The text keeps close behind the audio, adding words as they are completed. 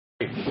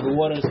so the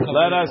water is coming.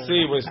 Let us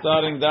see. We're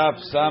starting Daf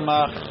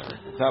Samach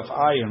Taf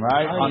Ayin,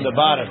 right? On the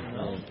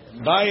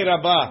bottom. Bai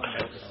Rabbah.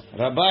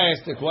 Rabbah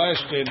asked the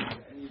question,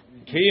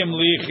 Kiyam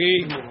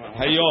Lichi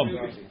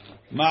Hayom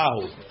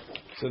Mahu.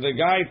 So the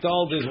guy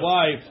told his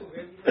wife,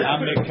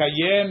 I'm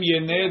Mekayem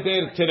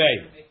Yeneder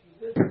today.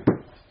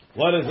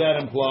 What does that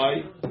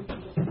imply?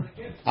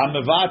 I'm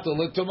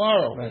Mevatel it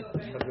tomorrow.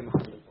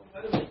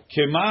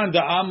 Kiman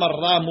da Amar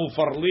La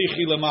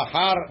Mufarlichi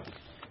Lemachar.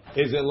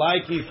 Is it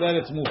like he said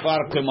it's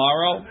Mufar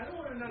tomorrow?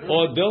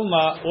 Or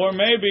Dilma, or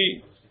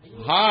maybe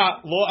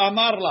Ha Lo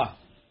Amar La.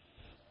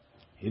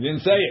 He didn't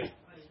say it.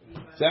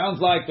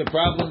 Sounds like the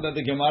problem that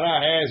the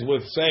Gemara has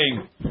with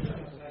saying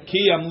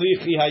Ki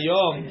Amlichi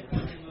Hayom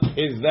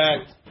is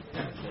that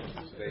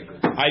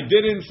I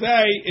didn't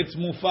say it's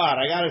Mufar.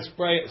 I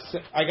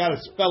gotta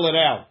spell it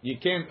out. You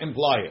can't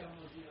imply it.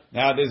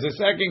 Now there's a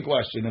second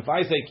question. If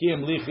I say Ki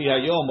Amlichi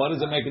Hayom, what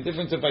does it make a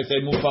difference if I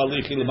say Mufar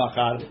Lichi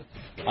L'Machar?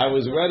 I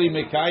was ready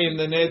Mekayim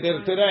the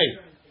Neder today.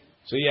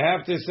 So you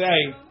have to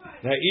say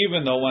that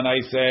even though when I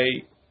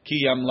say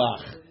Ki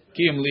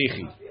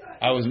Amlichi,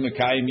 I was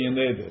Mekayim your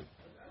Neder.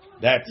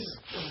 That's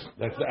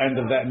the end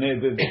of that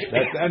neder.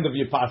 That's the end of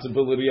your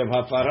possibility of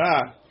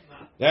hafara.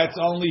 That's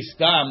only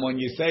stam when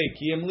you say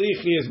kiyam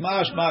lichi is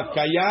mashma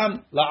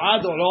kayam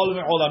la'ad ol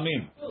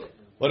me'olamim.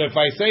 But if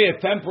I say a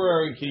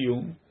temporary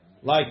kiyum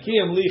like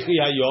kiyam lichi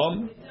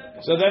hayom,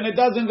 so then it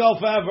doesn't go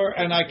forever,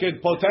 and I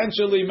could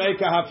potentially make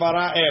a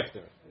hafara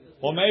after.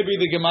 Or maybe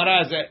the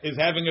Gemara is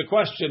having a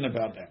question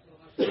about that.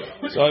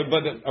 So,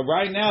 but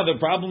right now the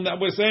problem that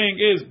we're saying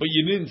is, but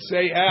you didn't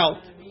say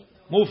out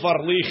mufar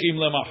lichim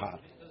lemachar.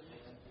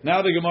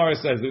 Now the Gemara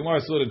says, the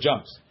Gemara sort of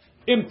jumps.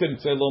 Imtim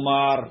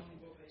tzelomar.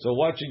 So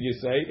what should you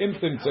say?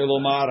 Imtim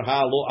tzelomar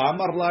halu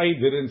amar la. He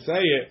didn't say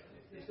it.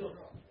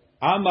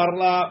 Amar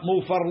la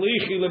mufar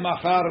lichi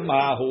lemachar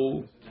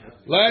mahu.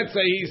 Let's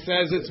say he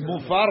says it's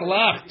mufar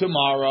lach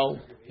tomorrow.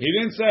 He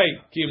didn't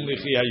say kim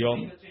lichi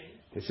hayom.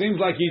 It seems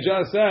like he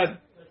just said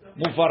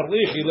mufar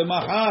lichi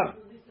lemachar.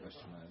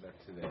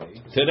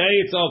 Today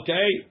it's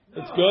okay.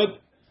 It's good.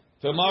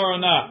 Tomorrow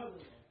not.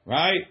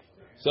 Right?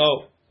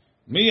 So,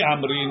 Mi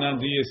amrinan,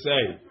 do you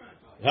say?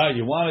 Yeah,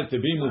 you want it to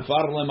be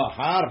mufar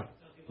lemachar,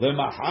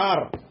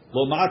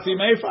 lo mati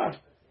meifar.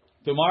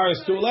 Tomorrow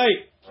is too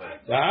late.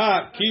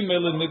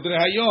 Kimel nidre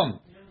hayom.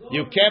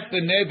 You kept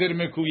the neder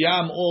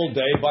mekuyam all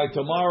day. By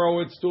tomorrow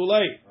it's too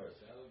late.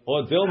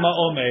 Or dilma,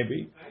 or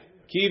maybe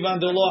kivan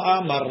delo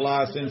amar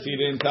la, since he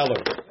didn't tell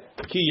her.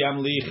 Kiyam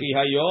lichi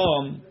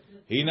hayom.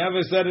 He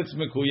never said it's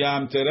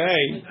mekuyam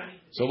today.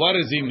 So what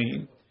does he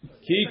mean?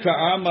 Ki ka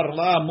amar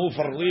la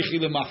mufar lichi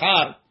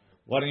lemachar.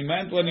 What he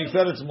meant when he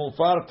said it's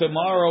mufar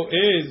tomorrow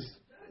is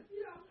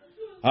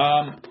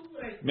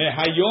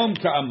mehayom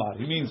ka'amar.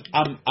 He means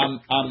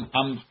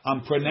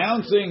I'm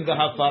pronouncing the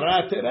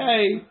hafara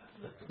today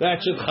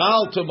that should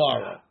chal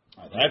tomorrow.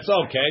 That's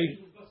okay.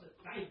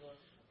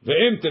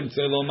 Ve'im temtze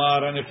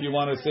lomar, and if you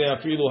want to say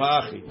afilu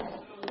hachi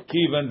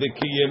kivan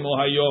dekiyemu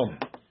hayom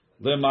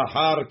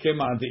lemachar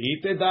keman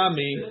deite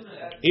dami.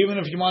 Even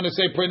if you want to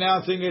say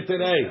pronouncing it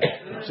today,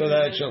 so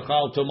that it shall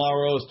chal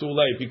tomorrow is too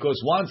late.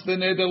 Because once the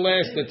neder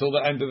lasted till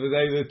the end of the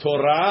day, the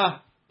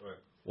Torah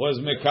was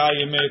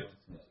mekayim it.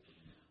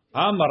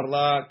 Amar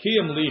la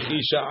kiyam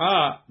lichi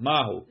sha'a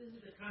mahu.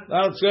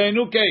 Now let's say a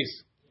new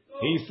case.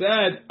 He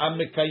said, I'm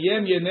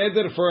mekayim ye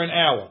neder for an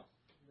hour.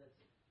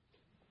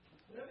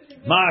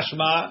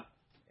 Mashma,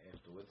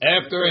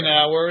 after an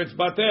hour it's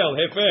batel,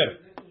 hefer.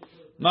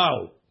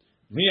 Mahu.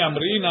 Mi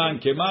amrinan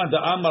keman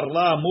da amar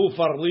la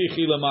mufar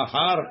lichi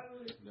lemachar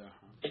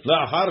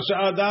la'achar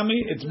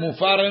sha'adami. It's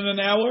mufar in an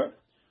hour.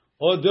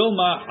 Or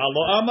dilma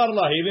alo amar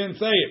la. He didn't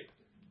say it.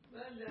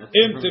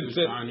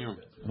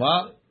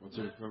 What?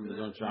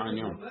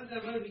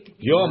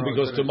 Yom,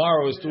 because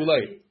tomorrow is too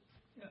late.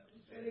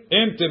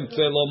 Imtim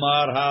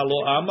tzelomar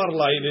halo amar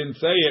la. He didn't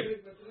say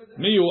it.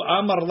 Miu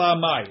amar la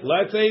mai.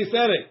 Let's say he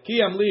said it.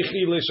 Ki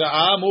amlichi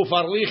l'sha'a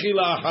mufar lichi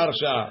la'achar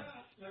sha'a.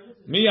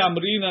 Mi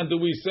amrina, do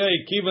we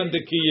say kivan de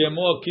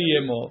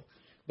kiyemo,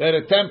 that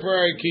a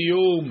temporary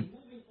kiyum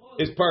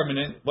is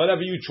permanent?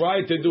 Whatever you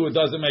try to do, it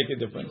doesn't make a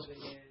difference.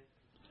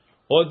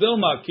 Or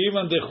dilma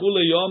kivan de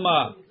chule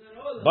yoma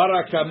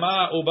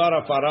barakama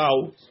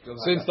ubarafarau.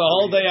 Since the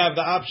whole day I have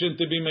the option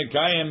to be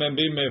mekayim and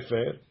be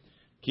mefer.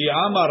 Ki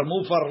amar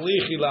mufar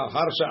lichi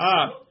la'achar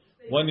sha'a.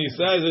 When he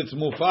says it's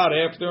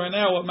mufar after an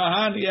hour,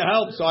 mahani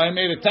help. So I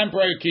made a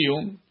temporary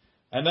kiyum,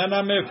 and then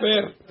I'm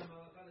mefer.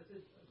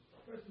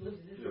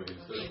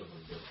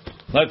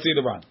 Let's see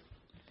the run.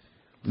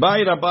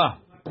 Bai Rabbah.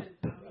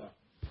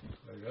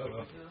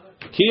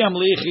 Ki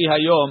amlichi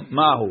hayom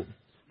mahu.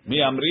 Mi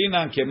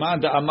amrinan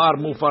keman da amar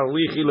mufar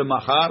lichi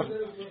lemachar.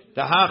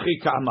 Tahachi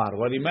ka'amar.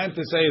 What he meant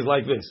to say is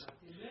like this.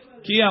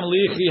 Ki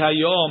amlichi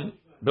hayom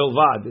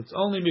bilvad. It's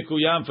only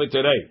mikuyam for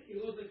today.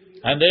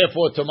 And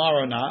therefore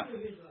tomorrow not.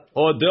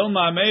 Or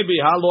dilma maybe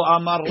halo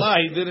amar la.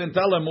 He didn't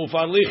tell him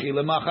mufar lichi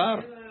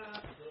lemachar.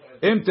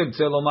 Imtim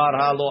tzelomar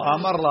halo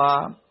amar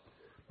la.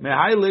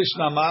 Mehai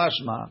lishna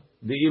mashma.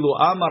 The ilu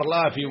amar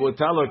la, if you would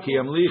tell her ki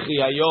amlichi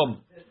hayom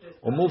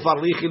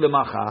umufar lichi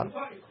lemachar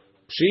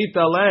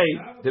Pshita lei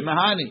de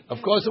mehani.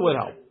 Of course it would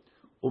help.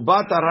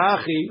 Ubata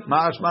rachi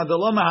ma'ashma de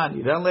lo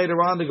mehani. Then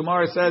later on the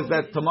Gemara says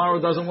that tomorrow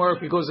doesn't work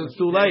because it's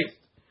too late.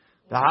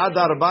 The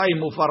hadar bai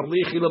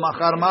mufarlichi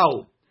lemachar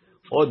mau.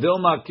 O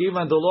dilma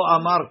kivan de lo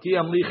amar ki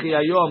amlichi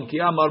ayom ki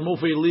amar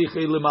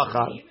mufilichi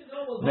lemachar.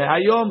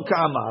 Mehayom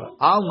ka'amar.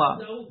 Alma,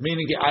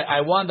 meaning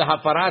I want the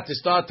hafarat to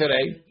start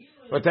today,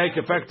 but take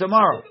effect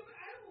tomorrow.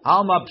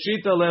 Alma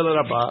pshita leil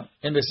rabba.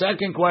 In the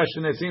second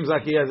question, it seems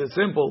like he has it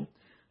simple.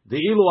 The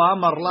ilu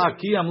amar la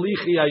ki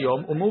amlichi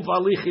ayom umuf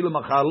alichi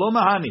lemachar lo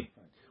mahani.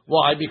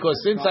 Why?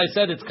 Because since I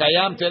said it's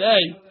kayam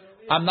today,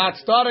 I'm not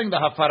starting the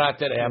hafarat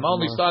today. I'm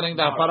only starting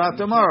the hafarat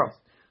tomorrow.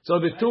 So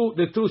the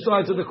two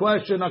sides of the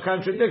question are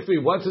contradictory.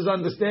 What's his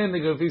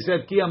understanding if he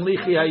said ki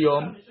amlichi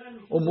ayom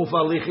umuf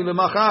alichi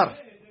lemachar?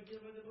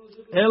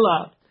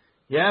 Ella,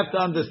 you have to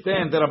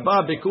understand that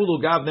Rabba Bikulu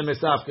Gavne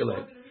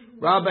Mesafkele.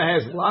 Rabba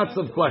has lots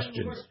of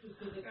questions.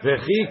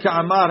 Vechi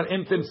Ka'amar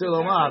Imtim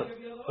Silomar.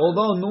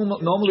 Although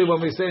normally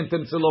when we say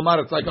Imtim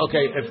Silomar, it's like,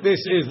 okay, if this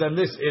is, then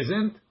this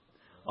isn't.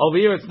 Over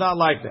here, it's not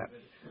like that.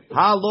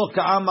 Ha lo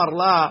Ka'amar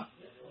la.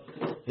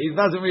 He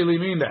doesn't really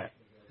mean that.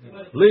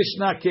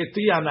 Lishna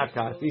Keti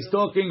Anakat. He's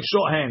talking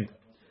shorthand.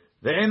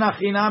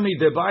 Ve'enachinami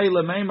Debai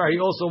Lemeimer. He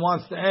also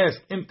wants to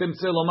ask Imtim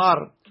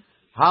Silomar.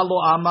 Halo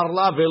amar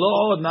la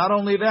velo. Not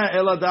only that,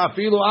 ela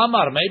dafilu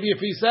amar. Maybe if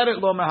he said it,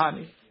 lo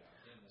mehani.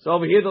 So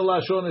over here the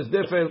lashon is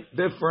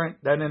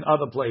different than in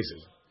other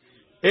places.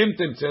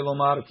 Imtim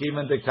tzelomar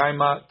kimen de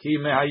kaima ki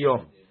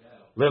mehayom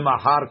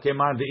lemahar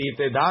keman de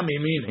itedami.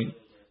 Meaning,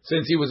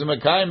 since he was a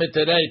mekayim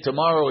today,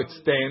 tomorrow it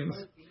stands.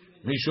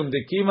 Mishum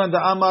de kiman de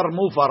amar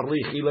mufar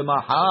lichi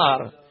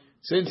lemahar.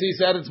 Since he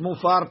said it's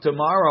mufar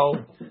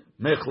tomorrow,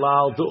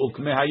 mechlal duuk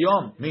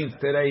mehayom means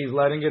today he's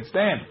letting it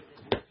stand.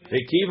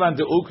 Kivan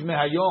de uk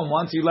mehayom.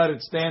 Once you let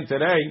it stand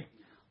today,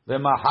 the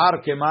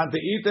mahar keman de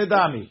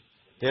itedami.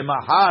 The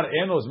mahar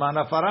enos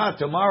manafara.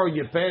 Tomorrow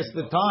you pass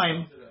the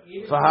time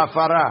for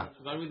hafara.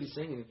 I'm not really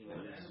saying anything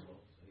else.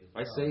 If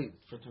I say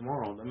for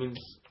tomorrow, that means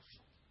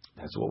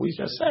that's what we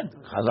just said.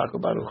 Chazak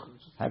Baruch.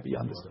 Happy you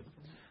understood.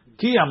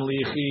 Ki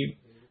amlichi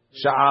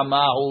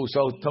sha'amahu.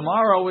 So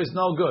tomorrow is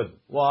no good.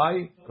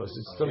 Why? Because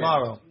it's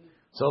tomorrow.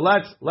 So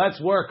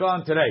let's work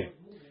on today.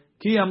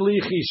 Ki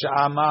amlichi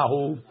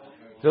sha'amahu.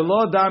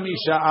 V'lo dami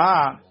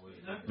sha'a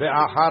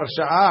ve'achar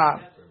sha'a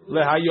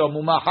lehayom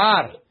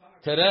u'machar.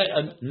 Today,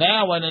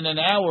 now and in an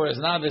hour is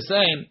not the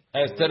same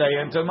as today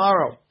and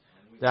tomorrow.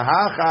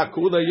 Dehacha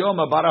kula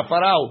yoma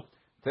barafarau.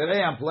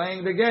 Today I'm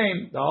playing the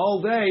game. The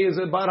whole day is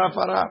a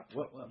barafara.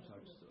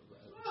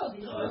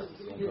 I'm sorry.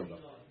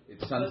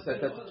 It's sunset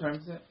that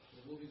determines it?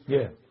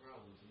 Yeah.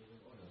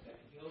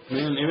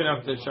 even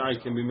after Shai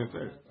can be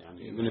mefer.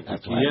 Even if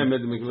it's well,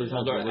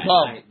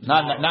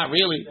 not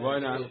really. Why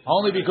not?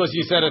 Only because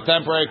you said a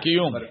temporary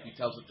kiyum. But if he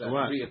tells us at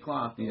 3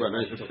 o'clock, but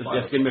if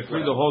they can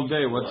mefer the whole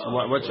day,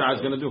 what Shai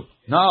is going to do?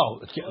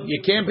 No,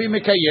 you can't be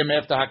mekayim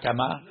after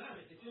hakama.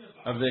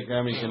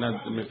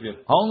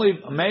 Only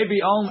maybe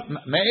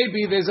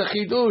there's a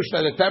chidush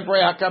that a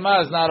temporary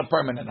hakama is not a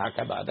permanent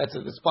hakama.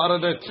 That's part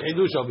of the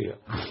chidush over here.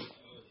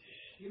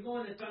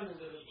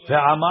 The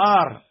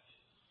Amar.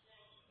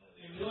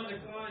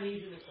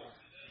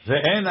 The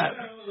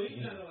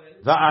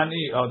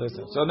Ani. Oh, this is.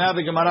 So now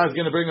the Gemara is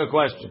going to bring a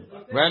question.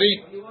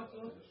 Ready?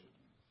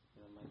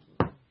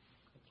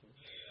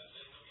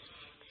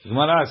 The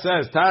Gemara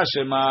says,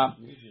 Tashema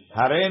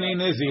Hareni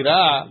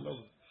Nizira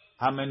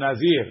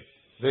Hamenazir.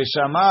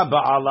 Veshama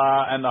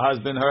Ba'ala, and the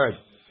husband heard.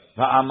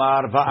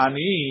 Va'amar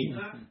Va'ani,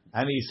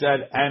 and he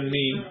said, and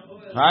me.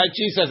 Right?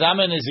 She says, I'm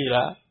a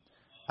Nizira.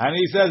 And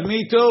he says,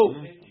 me too.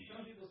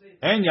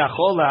 En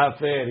Yachol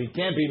Hafer, he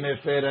can't be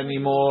Mefer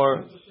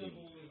anymore.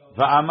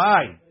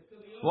 Va'amai.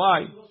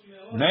 Why?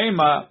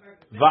 Neima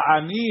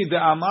Va'ani de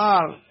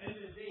Amar.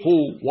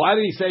 Who? Why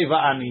did he say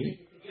Va'ani?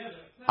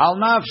 Al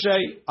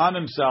Nafshay, on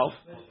himself,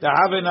 to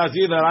have a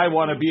Nazir that I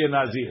want to be a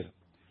Nazir.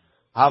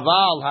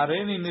 Aval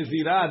Hareni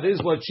Nizira. This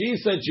is what she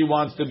said she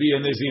wants to be a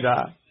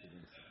Nizira.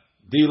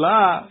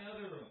 Dila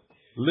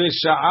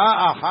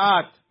Lisha'a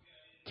Ahat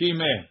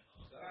Kime.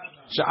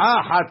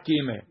 Sha'a Ahat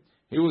Kime.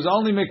 He was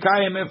only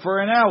Mekayim for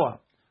an hour.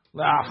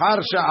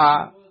 La'achar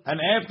Sha'a. And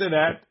after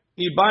that,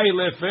 Ibai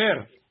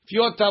Lefer. If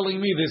you're telling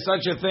me there's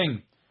such a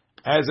thing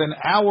as an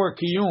hour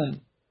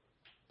Kiyum,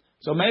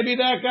 so maybe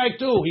that guy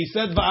too, he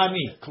said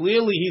Va'ani.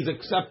 Clearly he's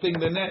accepting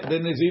the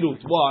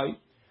Nizirut. Why?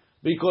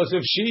 Because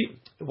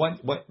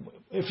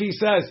if he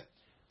says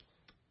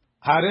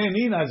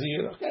Hareni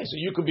Nazir, okay, so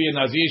you could be a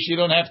Nazir, she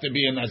don't have to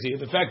be a Nazir.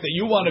 The fact that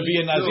you want to be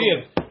a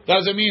Nazir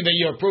doesn't mean that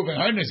you're approving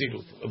her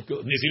Nazirut.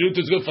 Nazirut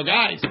is good for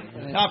guys,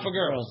 not for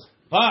girls.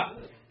 But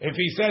if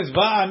he says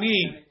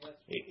Va'ani,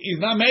 he's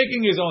not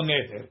making his own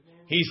Neter.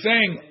 He's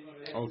saying,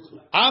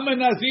 I'm a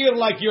Nazir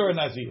like you're a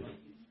Nazir.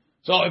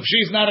 So if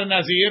she's not a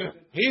Nazir,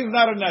 he's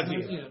not a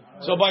Nazir.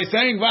 So by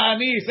saying Va'ani,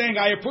 he's saying,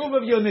 I approve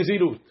of your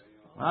Nazirut.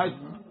 Right?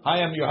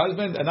 I am your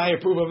husband, and I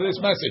approve of this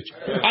message.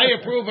 I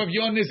approve of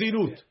your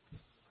Nizirut.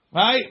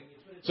 Right?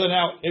 So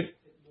now, if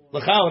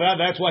L'chaura,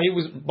 that's why he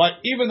was, but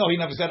even though he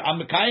never said, I'm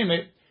Mekayim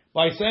it,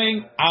 By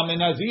saying I'm a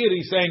Nazir,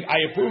 he's saying I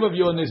approve of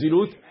your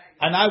Nazirut,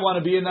 and I want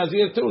to be a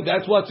Nazir too.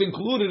 That's what's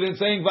included in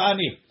saying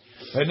Va'ani.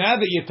 But now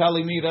that you're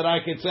telling me that I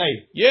could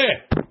say, yeah,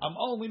 I'm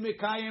only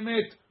Mekayim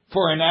it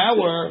for an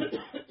hour,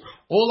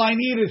 all I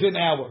need is an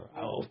hour.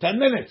 10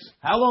 minutes.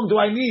 How long do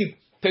I need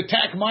to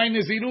tack my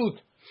Nazirut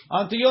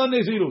onto your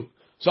Nazirut?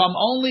 So I'm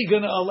only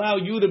going to allow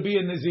you to be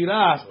a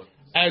Nazirah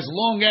as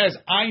long as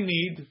I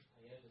need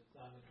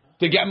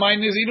to get my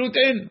Nazirut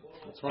in.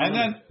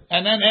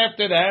 And then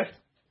after that,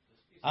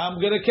 I'm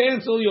going to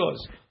cancel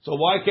yours. So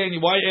why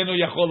eno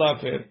yachol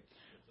afer?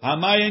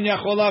 Hamayin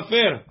yachol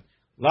afer?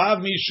 Lav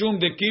mishum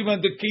de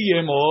kivan de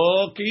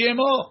kiyemo.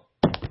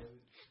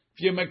 If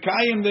you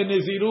mekayim the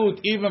Nazirut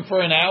even for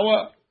an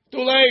hour,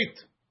 too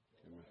late.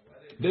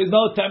 There's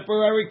no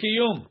temporary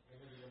kiyum.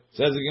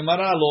 Says the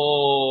Gemara,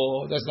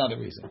 lo, that's not the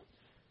reason.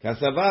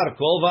 Kasavar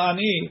kol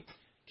va'ani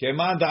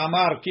keman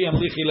da'amar ki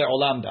amlichi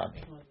le'olam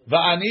dami.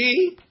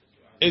 Va'ani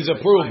is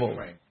approval.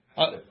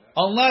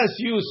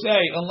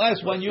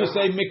 Unless when you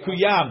say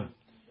mikuyam,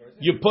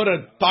 you put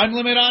a time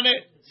limit on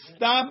it,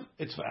 stam,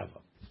 it's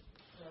forever.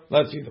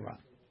 Let's see the one.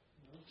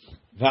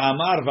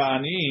 Va'amar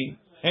va'ani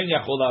en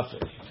yachol afer.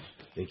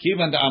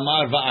 Kivan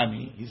da'amar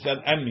va'ani, he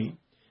said emmi,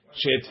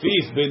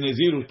 she'etfis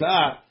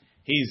be'neziruta,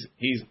 he's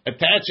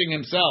attaching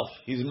himself,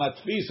 he's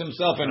matfis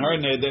himself in her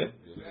neder.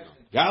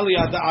 Gali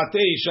ada'ate,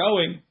 he's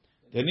showing,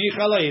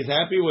 Denichale, he's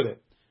happy with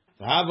it.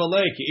 It's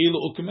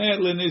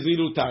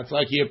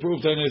like he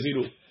approved her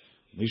nezirut.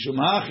 Mishum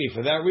hachi,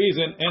 for that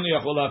reason, any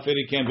yachol afer,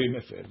 he can't be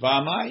mefer.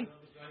 Va'amai,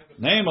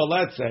 name,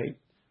 let's say,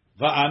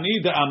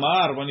 va'ani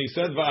da'amar, when he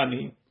said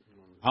va'ani,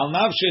 al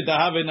nafshe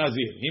da'ave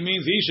nazir, he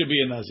means he should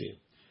be a nazir.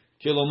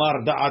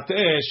 Kilomar da'ate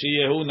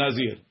sheyehu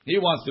nazir. He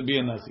wants to be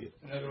a nazir.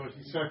 In other words,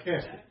 he's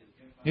sarcastic.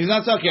 He's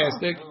not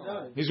sarcastic.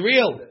 He's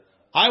real.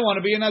 I want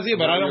to be a nazir,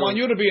 but I don't want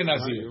you to be a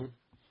nazir.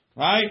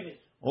 Right?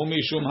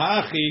 Umishum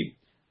hachi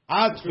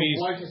atfis.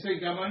 Why did you say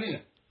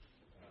gamani?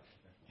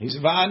 He's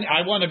va'ani.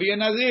 I want to be a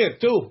nazir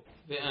too.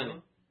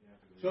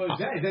 So is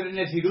that a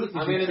nezirut?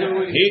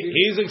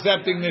 He's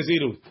accepting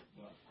nazirut.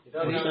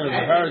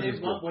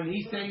 When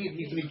he's saying it,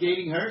 he's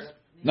negating hers.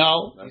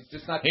 No,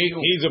 he's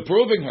he's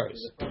approving hers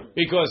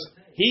because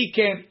he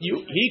can't.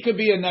 He could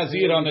be a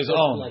nazir on his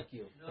own.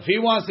 If he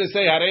wants to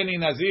say Hareni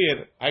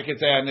Nazir, I could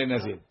say Hareni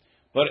Nazir.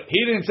 But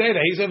he didn't say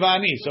that. He said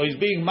Vani. So he's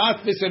being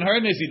matfis in her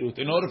Nazirut.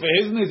 In order for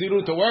his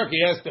Nazirut to work,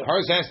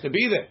 hers has to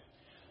be there.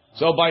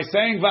 So by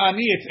saying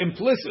Vani, it's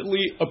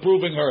implicitly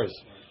approving hers.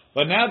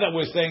 But now that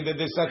we're saying that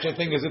there's such a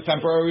thing as a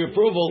temporary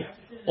approval,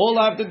 all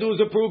I have to do is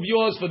approve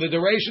yours for the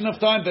duration of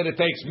time that it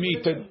takes me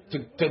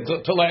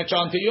to latch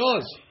onto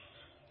yours.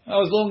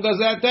 How long does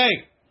that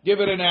take? Give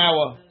it an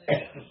hour.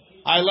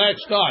 I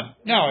latched on.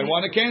 Now I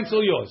want to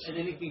cancel yours. And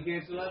then he can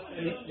cancel out.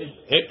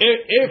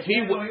 If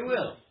he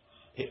will.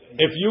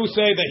 If you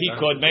say that he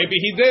could, maybe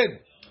he did.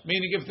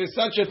 Meaning, if there's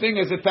such a thing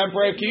as a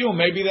temporary kiyum,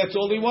 maybe that's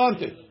all he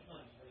wanted.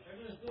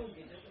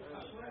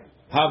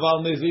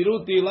 Haval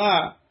nezirut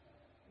ilah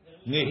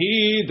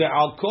nihi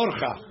de'al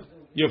korcha.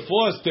 You're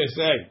forced to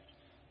say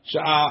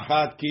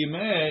sha'achat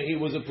kimeh. He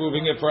was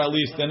approving it for at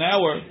least an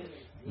hour.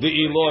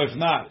 De'ilo if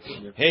not.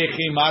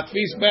 Hechi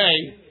matfis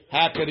bay.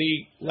 How could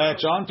he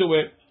latch onto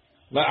it?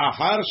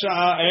 La'achar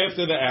sha'a,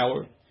 after the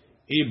hour.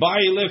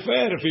 Ibai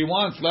lefer, if he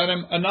wants, let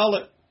him annul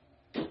it.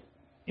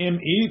 Im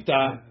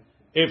ita,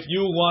 if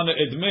you want to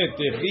admit,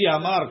 Techi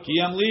amar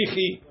kiyam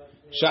lichi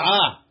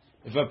sha'a.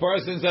 If a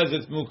person says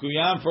it's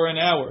mukuyam for an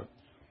hour,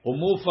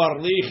 umufar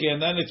lichi,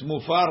 and then it's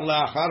mufar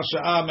la'achar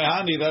sha'a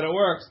mehani, that it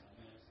works.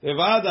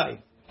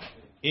 Tevadai.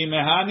 Im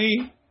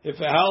mehani, if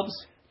it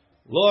helps,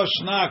 lo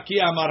shna ki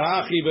amar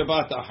hachi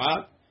bebat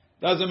achat.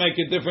 Doesn't make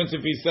a difference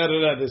if he said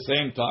it at the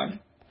same time.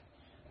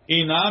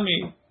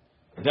 Inami,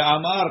 the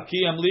amar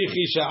ki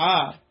amlichi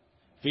sha'a.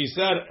 If he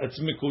said it's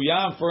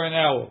mikuyam for an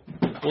hour,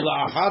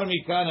 ula'achar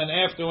mikan, and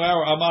after an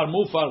hour amar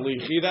mufar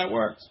lichi, that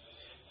works.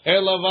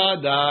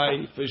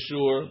 Elavadai, for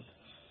sure.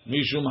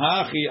 Mishum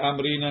hachi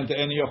amrinan te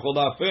en yochol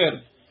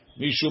afer.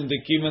 Mishum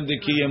dekiman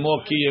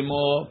dekiyemo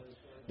kiyemo.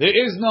 There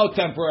is no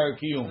temporary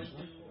kiyum.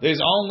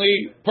 There's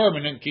only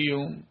permanent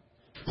kiyum.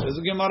 Says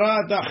the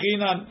Gemara,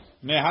 dachinan.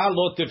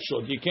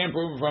 You can't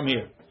prove it from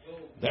here.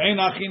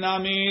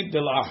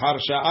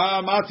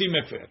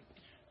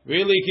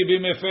 Really, he can be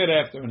mefer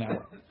after an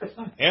hour.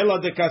 Ela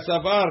de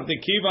kasavar de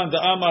kivan de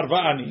amar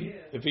va'ani.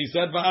 If he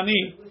said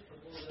va'ani,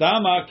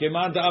 stama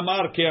keman de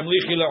amar ke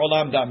amlichi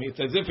le'olam dami. It's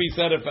as if he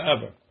said it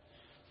forever.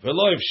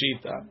 Velo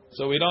ifshita.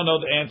 So we don't know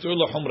the answer.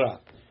 L'chumra.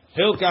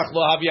 Hilkach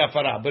lo havi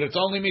afara. But it's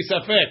only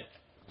misafek.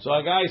 So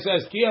a guy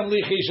says ki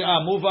amlichi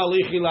sha'a muva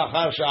lichi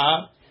lachar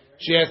sha'a.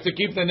 She has to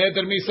keep the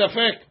neder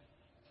misafek.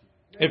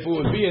 If it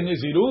would be a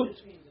nizirut,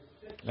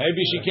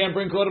 maybe she can't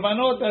bring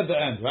korbanot at the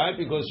end, right?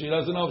 Because she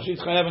doesn't know if she's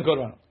chayav in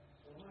korbanot.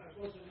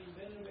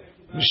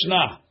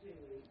 Mishnah.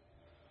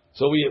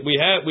 So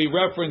we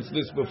referenced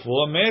this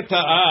before.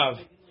 Meta'av.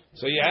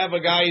 So you have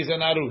a guy, he's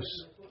an arus,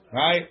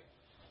 right?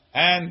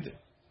 And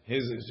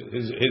his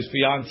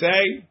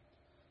fiancée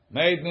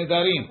made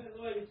nidarim.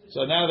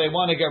 So now they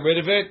want to get rid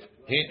of it.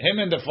 Him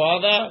and the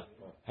father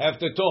have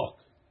to talk.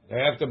 They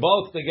have to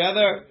both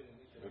together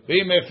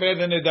be mefer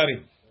the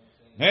nedarim.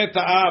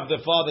 Meta'av, the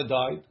father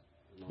died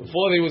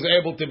before he was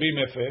able to be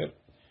mefer.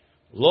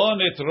 Lo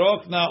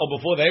nitrokna, or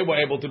before they were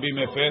able to be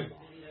mefer.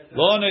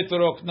 Lo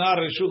nitrokna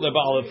reshut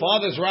leba'al. The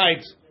father's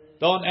rights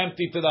don't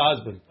empty to the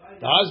husband.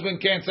 The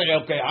husband can't say,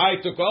 okay,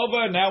 I took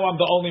over, now I'm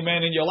the only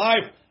man in your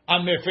life,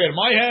 I'm mefer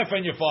my half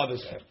and your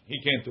father's half. He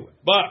can't do it.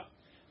 But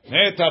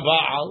Neta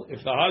Baal,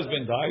 if the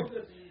husband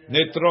died,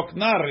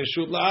 Nitrokna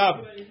Reshut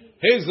La'ab.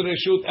 His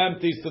Reshut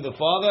empties to the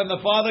father, and the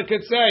father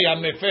could say,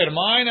 I'm mefer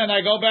mine, and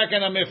I go back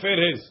and I'm mefer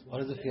his. Why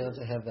does the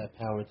fiance have that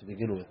power to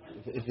begin with?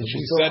 If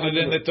She said it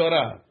in the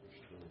Torah.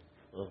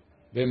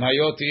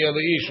 B'mhayot tiyeh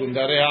le'ish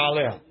undareha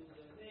aleha.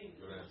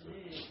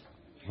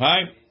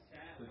 Right?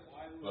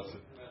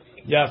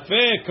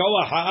 Yafeh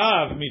koach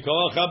ha'av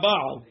mikoach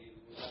ha'ba'al.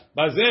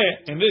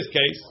 Bazeh, in this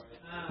case,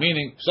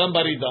 meaning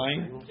somebody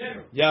dying,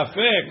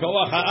 Yafeh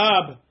koach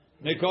ha'ab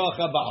mikoach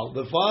ha'ba'al.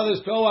 The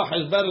father's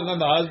koach is better than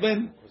the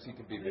husband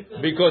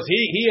because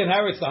he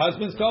inherits the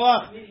husband's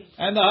koach,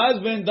 and the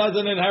husband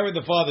doesn't inherit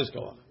the father's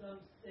koach.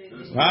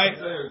 Right?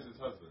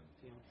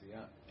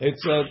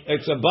 It's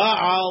a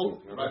ba'al,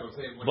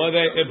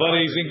 but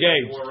he's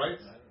engaged.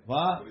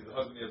 What?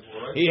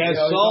 He has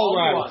sole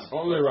rights.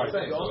 Only rights.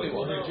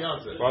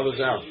 Father's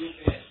out.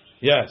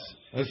 Yes.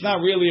 It's not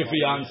really a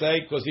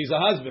fiance because he's a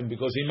husband,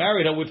 because he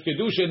married her with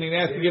kedusha and he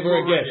has to give her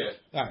a gift.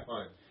 Right.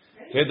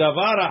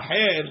 Kedavar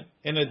acher,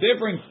 in a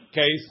different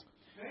case,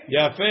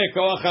 yafeh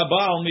koach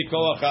ha'ba'al mi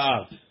koach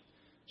ha'av.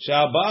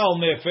 Sha'ba'al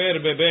mefer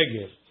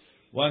bebeged.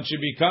 When she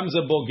becomes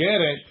a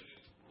bogeret,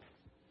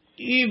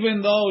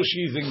 even though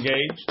she's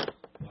engaged,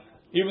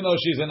 even though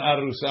she's an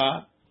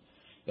arusa,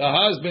 the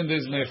husband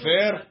is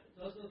mefer.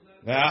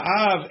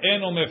 Ha'av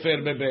eno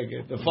mefer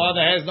bebeged. The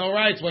father has no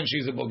rights when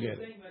she's a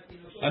bogeret.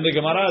 And the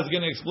Gemara is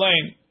going to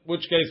explain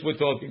which case we're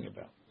talking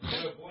about.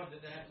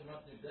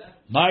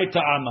 My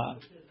ta'ama.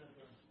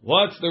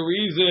 What's the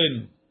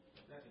reason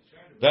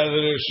that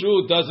the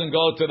reshut doesn't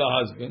go to the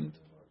husband?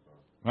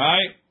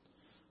 Right?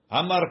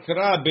 Amar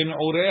kra bin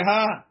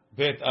ureha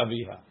bet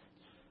aviha.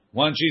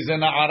 When she's in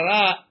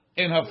Na'ara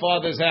in her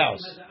father's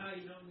house.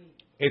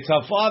 It's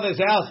her father's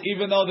house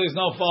even though there's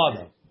no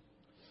father.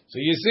 So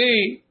you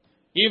see,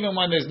 even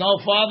when there's no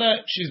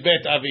father, she's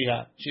bet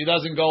aviha. She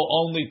doesn't go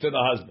only to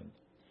the husband.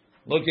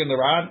 Look in the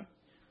Ran.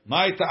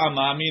 My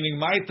ta'ama, meaning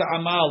my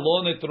ta'ama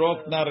lo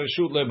nitrokna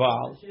reshut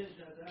leba'al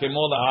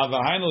kemo la'av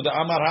hainu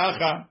da'amar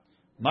hacha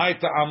my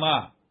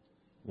ta'ama.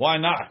 Why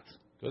not?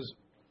 Because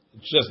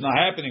it's just not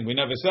happening. We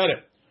never said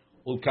it.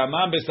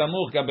 Ulkamam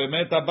besamuch ka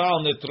bemet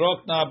ba'al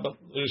nitrokna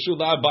reshut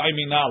la'av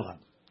ba'iminala.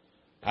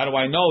 How do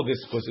I know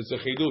this? Because it's a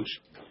chidush.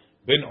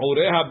 Ben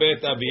ureha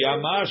bet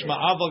aviyamash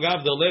ma'av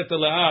gav delete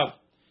le'av.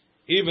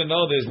 Even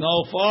though there's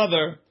no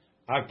father,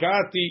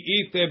 Akati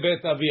ite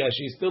bet avia.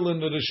 She's still in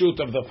the reshut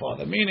of the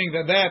father, meaning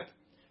that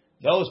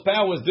those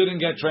powers didn't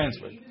get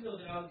transferred.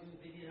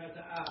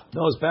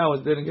 Those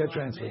powers didn't get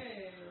transferred.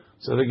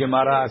 So the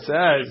Gemara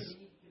says,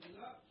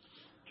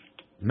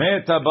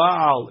 Meta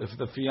Baal, if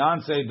the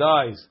fiance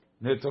dies,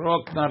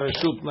 nitrokna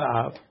reshut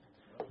la'av,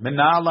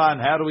 minala,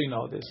 and how do we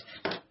know this?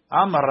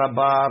 Amar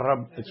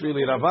Rabba, it's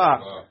really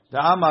Rabba. The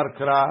Amar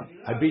Kra,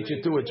 I beat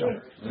you to it,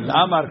 Joe. The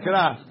Amar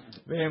Kra,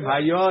 v'im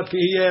hayot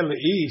tiyeh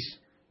le'ish.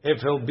 If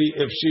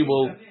she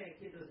will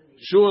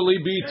surely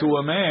be to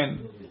a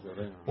man,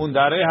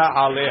 undareha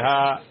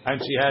aleha, and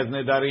she has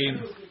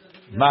nedarim,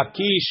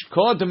 makish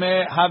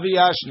kodme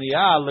haviyah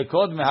shniya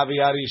lekodme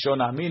haviyah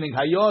rishona, meaning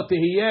hayot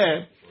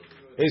tehiyeh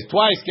is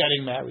twice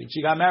getting married.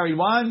 She got married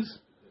once,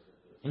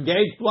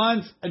 engaged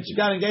once, and she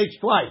got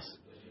engaged twice.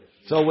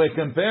 So we're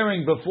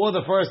comparing before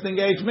the first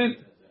engagement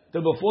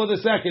to before the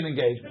second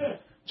engagement.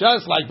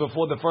 Just like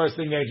before the first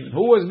engagement.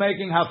 Who was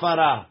making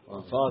hafara?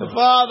 The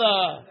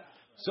father.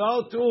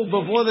 So too,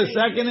 before the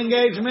second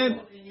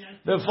engagement,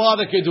 the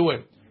father could do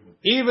it.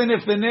 Even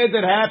if the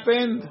neder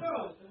happened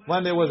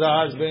when there was a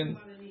husband.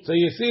 So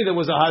you see, there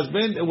was a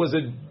husband, it was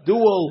a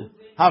dual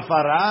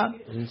hafara.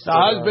 The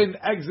husband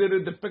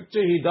exited the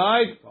picture, he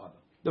died.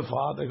 The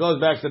father, it goes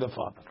back to the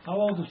father. How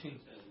old is she?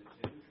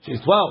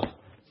 She's 12.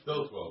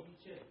 Still 12.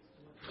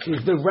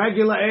 She's the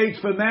regular age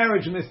for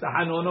marriage, Mr.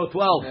 Hanono,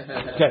 12.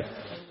 Okay.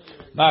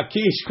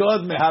 Makish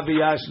kod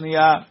mehaviyah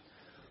shniya,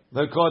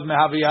 lekod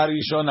mehaviyah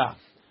rishona.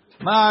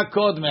 Ma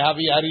kod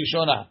mehaviyah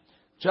rishona.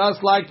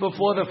 Just like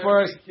before the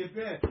first.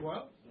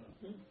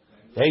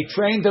 They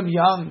trained them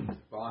young.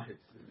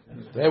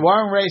 They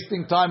weren't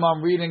wasting time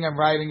on reading and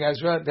writing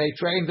Ezra. They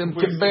trained them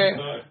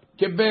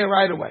kibbeh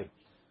right away.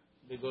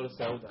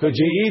 Could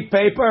you eat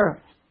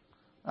paper?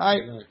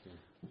 Right?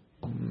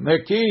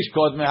 Mekish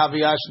kod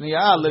mehaviyah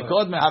shniya,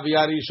 lekod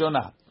mehaviyah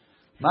rishona.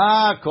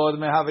 Ma kod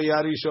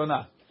mehaviyah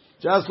rishona.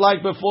 Just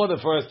like before the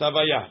first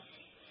havayah.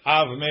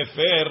 Av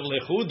mefer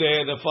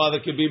lechude, the father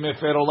could be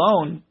mefer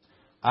alone.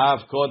 Av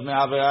kod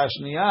mehaviyah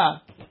shniya.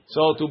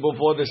 So too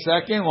before the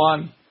second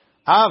one.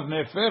 Av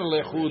mefer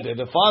lechude,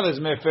 the father's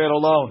mefer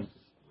alone.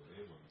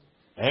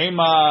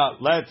 Ema,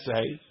 let's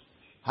say,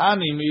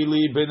 hani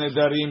mili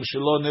benedarim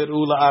shelo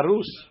neru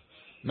la'arus.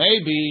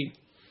 Maybe,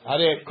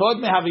 kod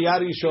mehaviyah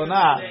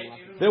rishona.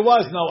 there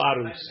was no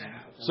arus.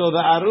 So the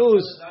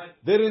arus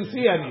didn't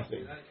see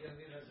anything.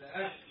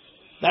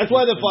 That's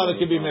why the father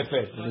can be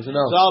mefer.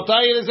 So I'll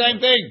tell you the same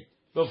thing.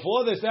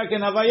 Before the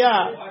second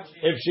Havaya,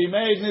 if she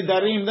made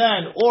Nidarim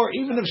then, or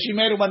even if she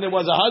made it when there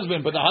was a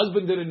husband, but the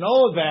husband didn't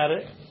know about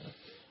it,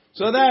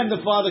 so then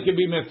the father can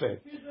be mefer.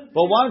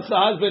 But once the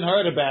husband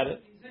heard about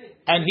it,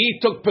 and he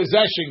took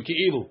possession,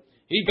 Ki'ilu,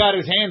 he got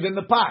his hand in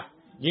the pot.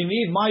 You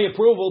need my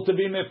approval to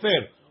be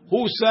mefer.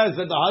 Who says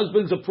that the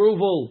husband's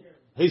approval,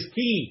 his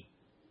key,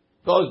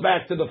 goes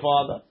back to the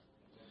father?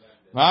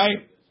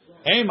 Right?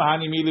 So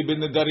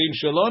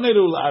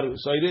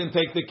he didn't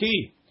take the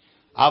key.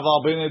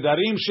 Aval bin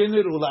Nedarim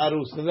sheniru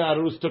la'arus. The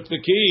arus took the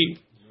key.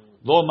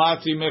 Lo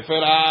matzi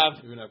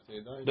meferav.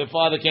 The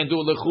father can do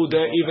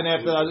lechude even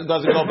after it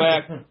doesn't go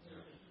back.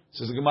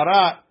 Says the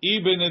Gemara,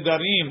 Ibn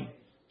Nedarim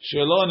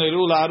shelo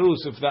niru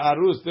la'arus. If the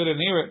arus didn't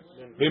hear it,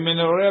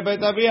 b'minurei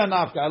bet aviyah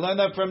nafka. I learned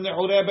that from the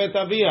urei bet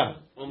aviyah.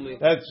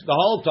 That's the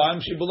whole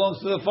time she belongs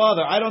to the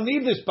father. I don't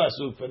need this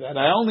pasuk for that.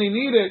 I only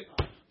need it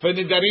for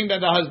Nedarim that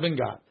the husband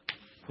got.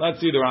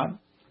 Let's see the Ran.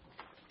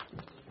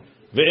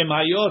 Ve'im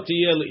hayot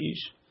tiyeh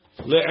leish.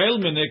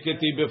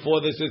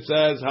 Before this it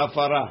says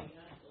hafara,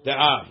 the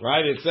av,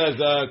 right? It says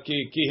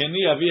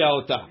kiheni avia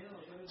ota.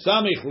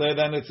 Samichle,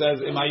 then it says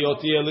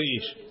imayoti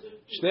elish.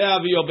 Shte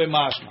avio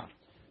b'mashma.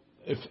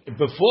 If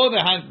before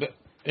the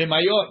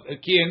imayot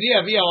kiheni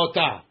avia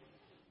ota,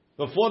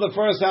 before the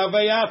first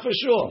havaya for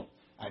sure,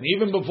 and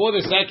even before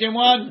the second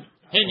one,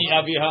 heni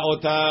avia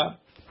ota.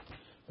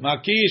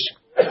 Makish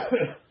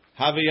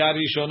havia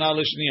rishona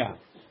l'shniya.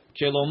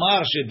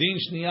 Kelomar shedin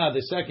shniya.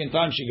 The second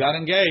time she got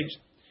engaged.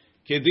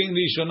 Kedin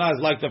Rishonah is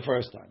like the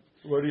first time.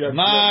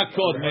 Ma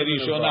kod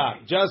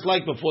merishonah, just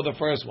like before the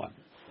first one.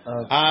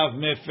 Av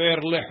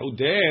mefer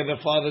lehudeh, the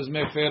father's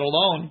mefer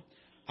alone.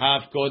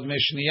 Av kod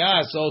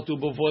meshniyah, so too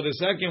before the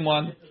second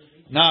one.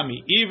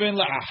 Nami, even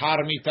la'achar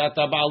mitat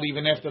habal,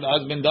 even after the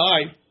husband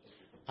died.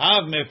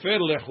 Av mefer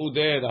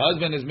lehudeh, the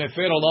husband is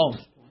mefer alone.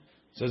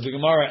 Says the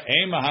Gemara,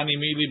 Ema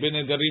hanimili ben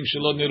nedarim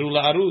shelo niru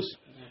la'arus.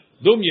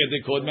 Dum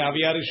yedekod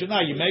me'aviyah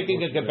rishonah. You're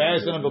making a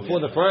comparison of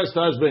before the first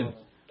husband.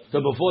 So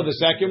before the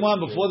second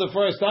one, before the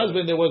first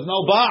husband, there was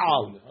no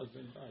Baal.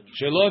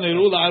 Shelo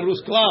niru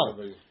la'arus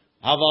klal.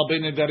 Aval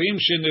b'nedarim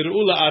sheniru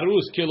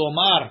la'arus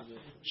kilomar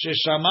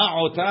sheshama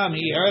otam.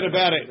 He heard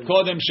about it.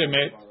 Kodem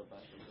shemet.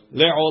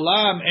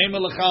 Le'olam emel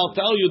l'chal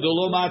tell you the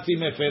lo matzi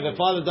mefer. The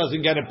father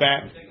doesn't get it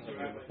back.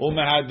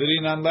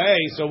 Umehadrin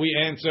anlei. So we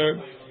answer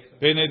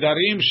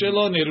b'nedarim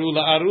shelo niru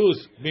la'arus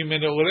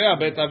b'meneurea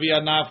bet avia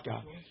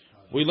nafka.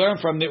 We learn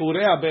from the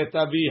urea bet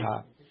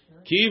aviha.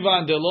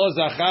 Kivan de lo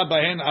zacha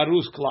bahen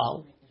arus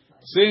klal.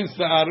 Since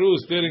the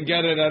arus didn't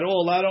get it at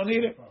all, I don't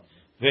need it.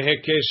 The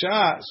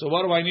hekesha. So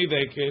what do I need the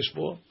hekesh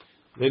for?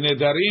 The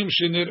nedarim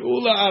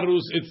sheniru la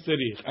arus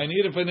itzterich. I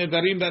need it for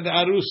nedarim that the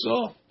arus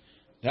saw.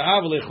 The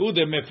av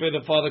lechude mefer,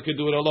 the father could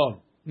do it alone.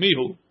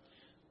 Mihu.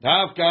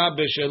 Davka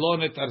b'shelo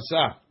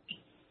netarsa.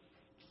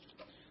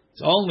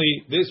 It's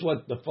only this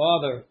what the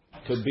father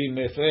could be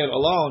mefer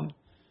alone.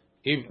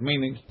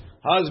 Meaning,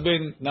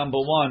 husband number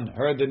one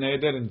heard the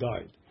neder and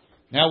died.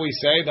 Now we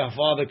say the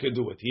father could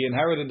do it. He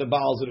inherited the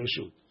Baal's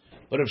Reshut.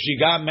 But if she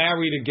got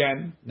married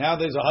again, now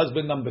there's a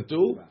husband number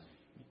two.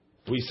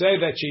 We say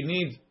that she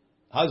needs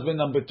husband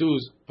number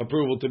two's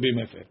approval to be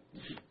mefer.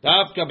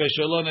 Davka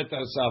b'shelo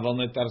netarsa val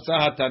netarsa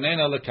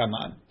hatanena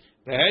lekaman.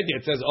 The head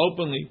it says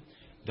openly,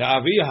 the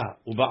aviha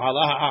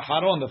uba'alaha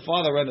acharon, the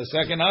father and the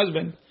second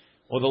husband,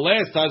 or the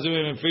last husband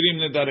in firim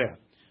nedareh.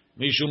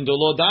 Mishum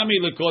delo dami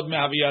lekod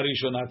me'aviyah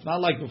rishonah. It's not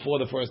like before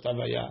the first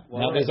havaya.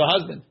 Now there's a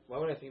husband. Why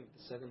would I think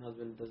the second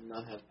husband does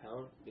not have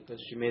power?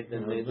 Because she made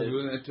them.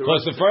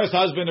 Because the first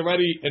husband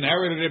already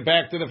inherited it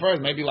back to the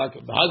first. Maybe like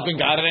the husband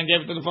got it and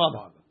gave it to the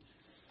father.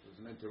 It was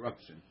an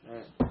interruption.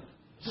 Right.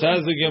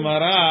 Says the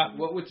Gemara.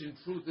 Which in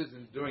truth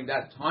isn't during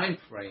that time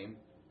frame.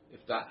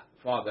 If the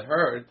father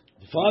heard,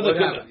 the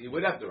father he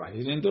would have the right.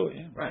 He didn't do it.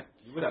 Yeah. Right.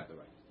 He would have the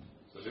right.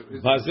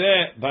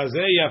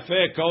 Bazeh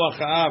yafeh koach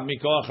ha'av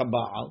mikoach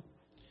ha'ba'al.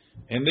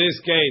 In this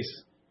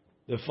case,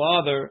 the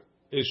father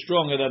is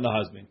stronger than the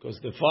husband because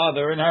the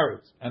father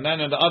inherits. And then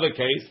in the other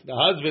case, the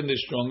husband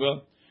is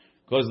stronger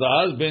because the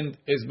husband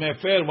is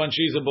mefer when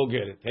she's a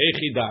bogeret.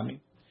 Heichidami.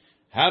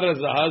 How does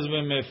the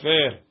husband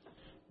mefer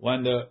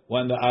when the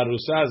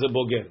arusa is a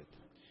bogeret?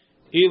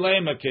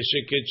 Ilema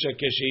keshikitcha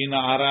keshina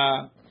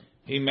ara.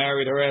 He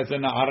married her as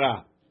an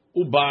ara.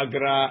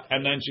 Ubagra,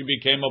 and then she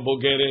became a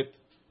bogeret.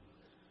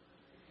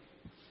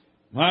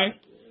 Right?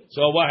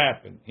 So what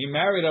happened? He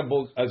married her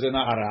as an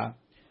ara.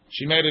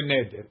 She made a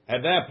neder.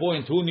 At that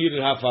point, who needed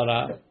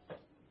hafara?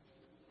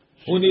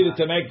 Who needed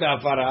to make the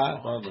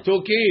hafara?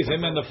 Two keys,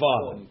 him and the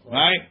father.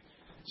 Right?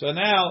 So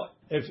now,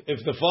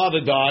 if the father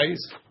dies,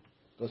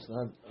 the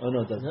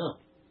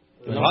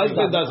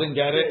husband doesn't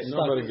get it,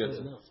 nobody gets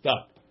it.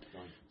 Stop.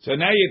 So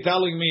now you're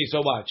telling me,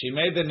 so what? She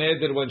made the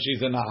neder when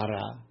she's an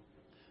ara,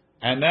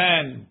 and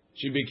then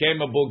she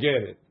became a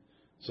bogeret.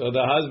 So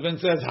the husband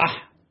says,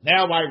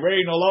 now I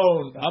reign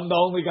alone. I'm the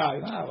only guy.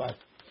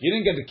 You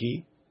didn't get the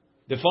key.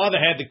 The father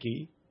had the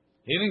key.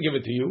 He didn't give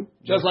it to you.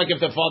 Just like if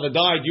the father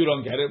died, you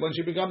don't get it. When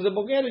she becomes a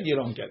bogeret, you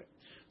don't get it.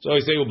 So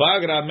he say,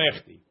 ubagra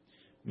mechti.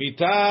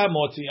 Mita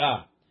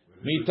motzi'ah.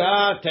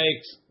 Mita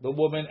takes the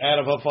woman out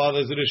of her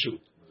father's reshut.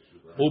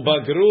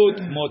 Ubagrut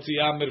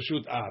motzi'ah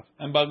mirshut av.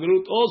 And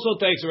bagrut also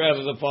takes her out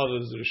of the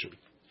father's reshut.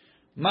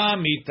 Ma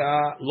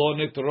mita lo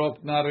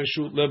nitrokna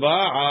reshut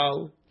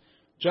leba'al.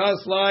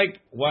 Just like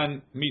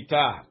when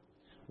mita.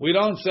 We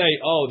don't say,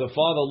 oh, the father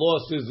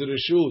lost his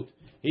reshut.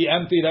 He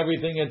emptied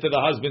everything into the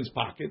husband's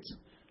pockets.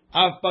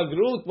 Av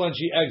bagrut, when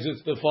she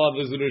exits the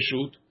father's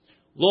reshut,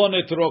 lo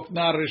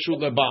nitrokna reshut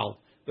leba'al.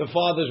 The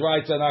father's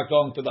rights are not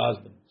going to the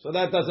husband. So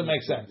that doesn't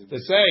make sense. To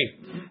say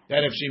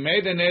that if she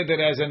made a neder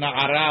as a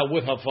na'ara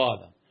with her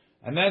father,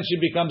 and then she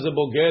becomes a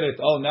bogeret,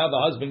 oh, now the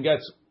husband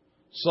gets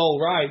sole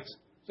rights,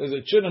 says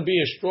it shouldn't be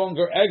a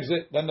stronger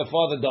exit than the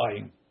father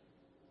dying.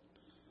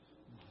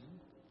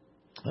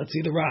 Let's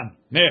see the Ran.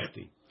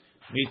 Mechti.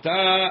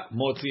 Mita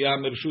motzia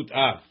mirshut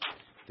av.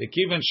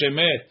 Tekiven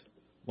shemet,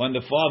 when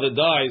the father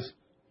dies,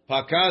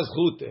 pakaz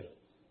chute.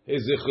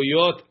 His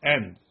zechuyot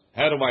end.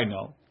 How do I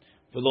know?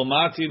 It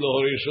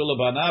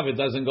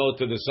doesn't go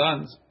to the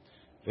sons.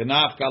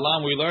 V'naf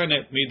kalam, we learn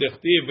it.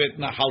 Midechtiv et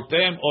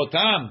nahaltem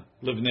otam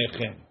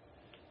livnechem.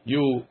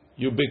 You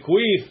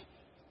bequeath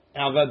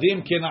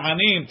avadim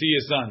kenaanim to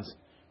your sons.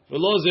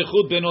 V'lo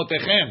zechut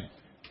benotechem.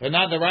 But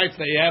not the rights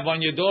that you have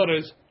on your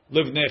daughters.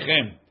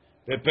 Livnechem.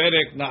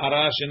 Beperek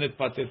naara shenit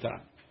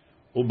pateta.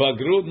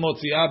 Ubagrut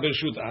motziah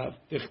bershut av.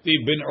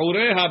 Tichtiv ben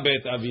ureha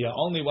bet avia.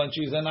 Only when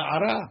she's a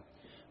naara.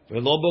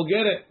 V'lo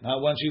bogeret.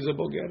 Not when she's a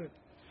bogeret.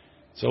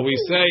 So we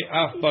say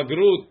af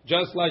bagrut,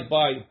 just like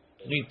by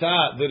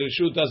nita, the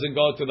reshut doesn't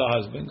go to the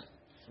husband.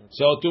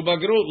 So to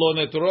bagrut lo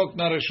netrok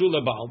na reshut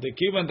lebal. The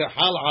kivan the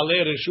hal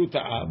ale reshut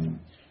av.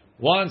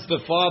 Once the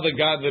father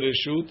got the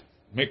reshut,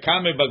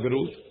 mekame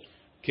bagrut,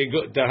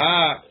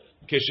 daha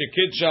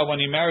keshekitsha, when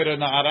he married a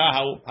naara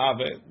have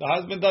the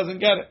husband doesn't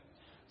get it.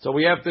 So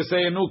we have to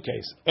say a new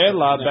case.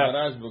 Ella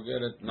naara is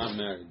bogeret, not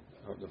married.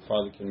 The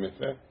father can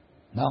mefer.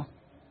 No.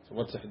 So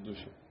what's the hiddush?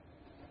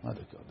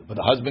 But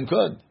the husband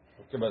could.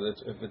 Okay, but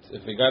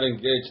if he got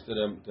engaged to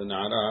the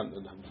Na'ara,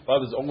 the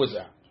father's always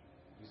out.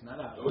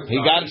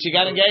 She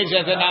got engaged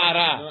as a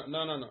Na'ara.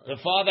 No. The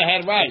father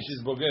had rights.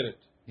 She's Bogeret.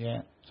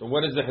 Yeah. So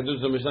what is the Hiddush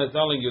the Mishnah is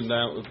telling you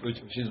now? If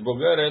she's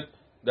Bogeret,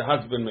 the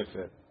husband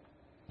mefer.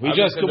 We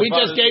just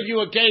gave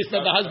you a case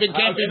that the husband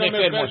can't be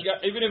mefer.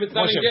 Even if it's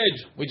not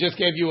engaged. We just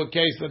gave you a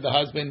case that the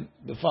husband,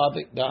 the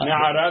father,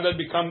 Na'ara that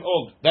become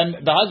old. Then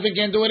the husband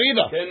can't do it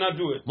either. Cannot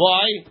do it.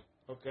 Why?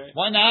 Okay.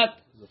 Why not?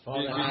 The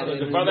father had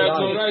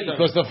no right.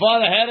 Because the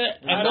father had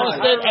it and lost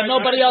it, and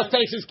nobody else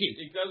takes his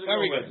key.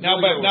 Very good. Now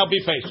be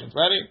patient.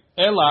 Ready?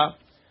 Ella,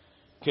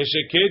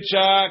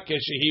 keshekitsha,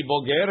 keshehi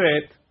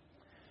bogeret.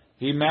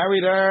 He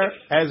married her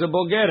as a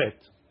bogeret,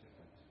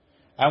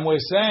 and we're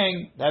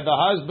saying that the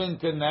husband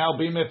can now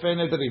be mefer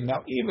nedarim.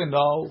 Now, even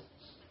though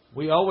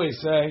we always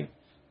say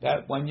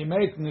that when you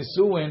make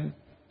nisuin,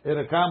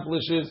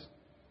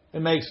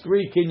 it makes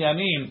 3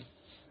 kinyanim,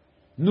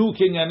 new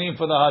kinyanim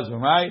for the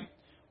husband, right?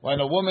 When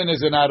a woman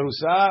is an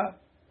arusa,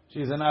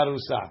 she's an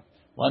arusa.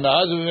 When the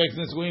husband makes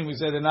nisuin, we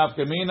say the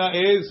nafkamina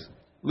is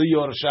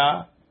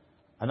liyorsha.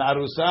 An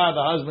arusa,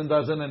 the husband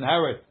doesn't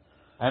inherit,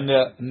 and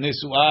the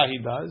nisua he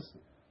does,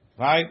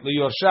 right?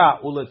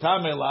 Liyorsha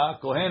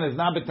uletamela. Kohen is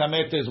not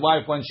betameh to his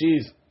wife when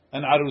she's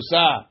an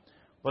arusa,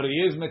 but he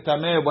is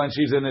metameh when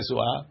she's a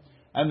nisua.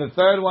 And the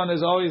third one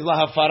is always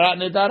lahafarat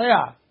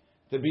nedareha,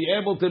 to be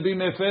able to be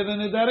mefer the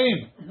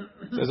nedarim.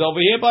 It says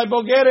over here by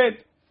bogeret,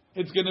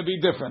 it's going to be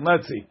different.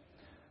 Let's see.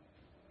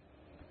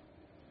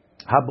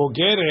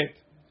 Habogeret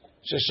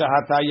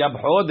sheshahata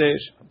yab chodesh.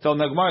 So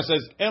Nagmar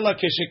says ela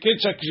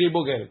keshekitcha k'shi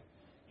bogeret.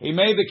 He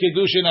made the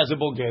kiddushin as a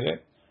bogeret.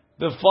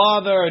 The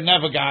father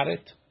never got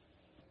it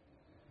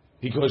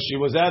because she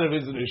was out of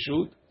his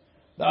reshut.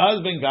 The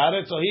husband got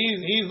it, so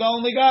he's the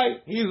only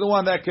guy. He's the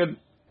one that could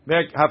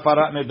make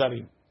hafarat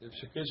nedarim. If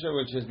shekitcha,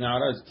 which is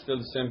na'ara, it's still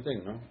the same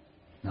thing, no?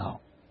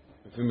 No.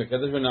 If you make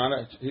kaddish with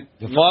na'ara,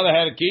 the father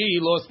had a key. He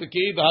lost the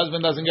key. The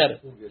husband doesn't get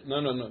it. No.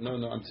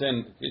 I'm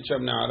saying kitcha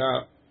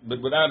na'ara. But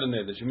without a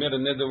neder, she made a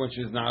neder when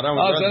she's na'ara.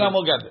 So then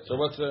we'll get it. So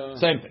what's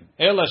same thing?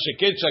 Ela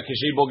shekitcha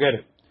kishi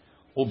bogeret.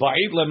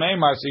 Uba'id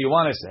lemeimar. So you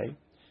want to say,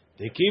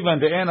 tekivan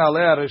de'en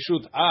aleh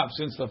reshut ab,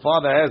 since the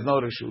father has no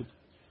reshut.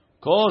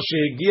 Kol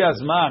shehigia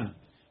zman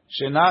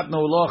shenatnu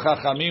lo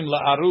chachamim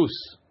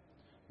la'arus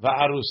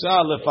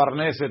va'arusa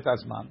lefarnes et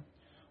azman.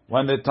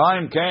 When the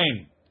time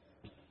came,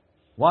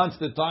 once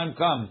the time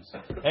comes,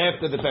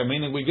 after the time,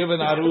 meaning we give an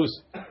arus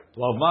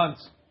 12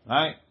 months,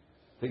 right,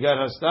 to get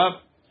her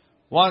stuff.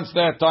 Once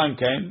that time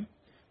came,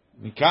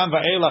 the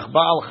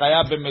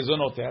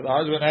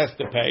husband has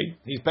to pay.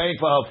 He's paying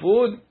for her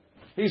food.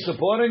 He's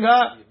supporting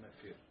her.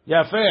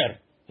 Yafer.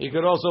 He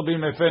could also be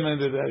mefer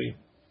nedarim.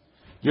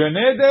 Your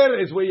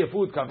neder is where your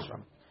food comes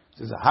from. It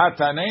says, now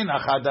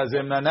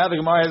the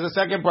Gemara has a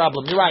second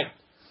problem. You're right.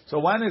 So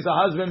when is the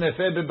husband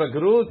mefer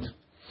bebagrut?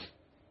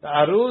 The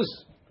arus?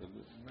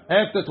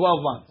 After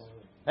 12 months.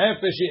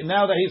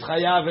 Now that he's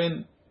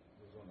chayav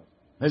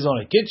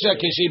Mezonot. Kitcha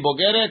kishi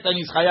bogeret, and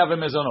he's chayav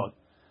mezonot.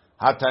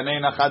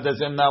 Hatanein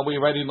achadazimna, we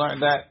already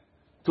learned that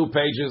 2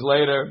 pages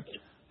later.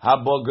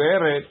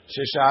 Habogeret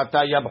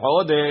sheshata yab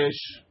chodesh.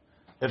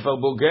 If a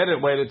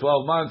bogeret waited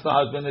 12 months, the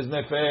husband is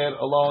mefer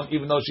alone,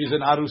 even though she's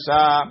an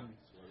arusa.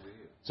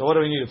 So what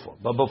do we need it for?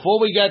 But before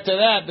we get to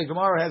that, the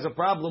Gemara has a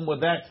problem with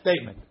that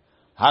statement.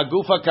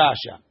 Hagufa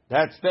kasha.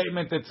 That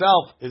statement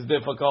itself is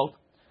difficult.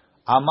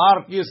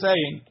 Amar, you're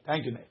saying,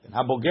 thank you, Nathan.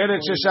 Habogeret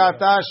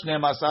sheshata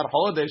shneim asar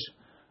chodesh.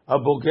 A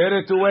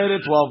bogeret who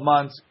waited 12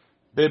 months.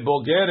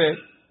 Bebogeret,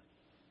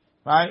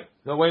 right?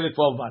 They waited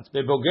 12 months.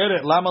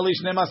 Bebogeret lama li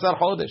shneim asar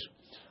chodesh.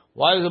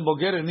 Why does a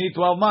bogeret need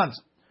 12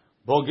 months?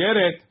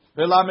 Bogeret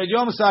velamed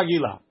yom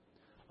sagila.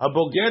 A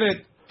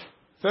bogeret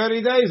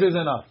 30 days is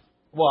enough.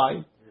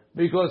 Why?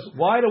 Because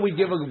why do we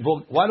give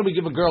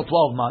a girl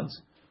 12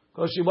 months?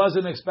 Because she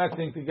wasn't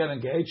expecting to get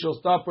engaged. She'll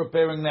start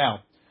preparing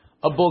now.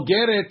 A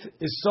bogeret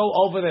is so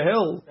over the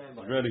hill.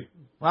 Ready.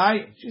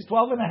 Right? She's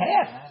 12 and a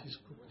half.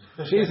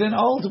 She's an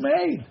old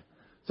maid.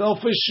 So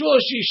for sure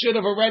she should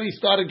have already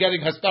started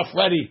getting her stuff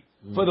ready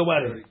for the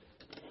wedding.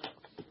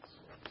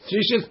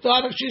 She should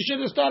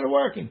have started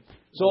working.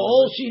 So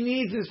all she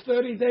needs is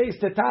 30 days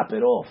to top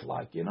it off.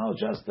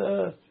 Just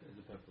to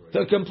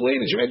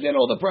complete it. She already did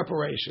all the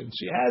preparations.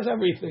 She has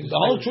everything. The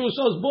whole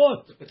trousseau is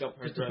bought.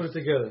 Just to put it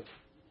together.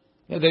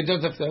 Yeah, they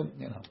just have to,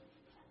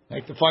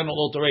 make the final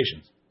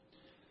alterations.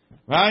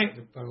 Right?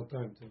 The final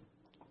time too.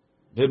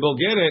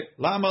 Bogeret,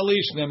 lama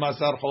lishne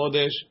masar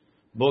chodesh,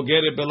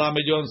 bogeret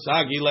belamed yon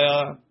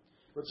sagila.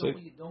 But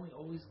don't we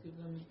always give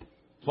them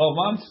 12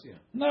 months? Yeah.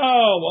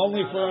 No,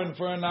 only for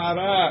an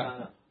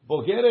ara.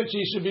 Bogeret,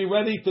 she should be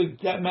ready to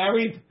get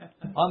married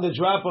on the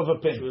drop of a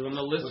pin. She was on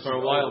the list for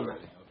a while now.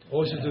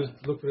 All you do is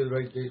look for the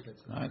right date.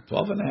 Right,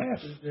 12 and a half.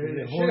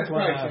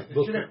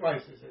 Should have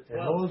prices.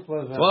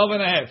 12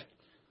 and a half.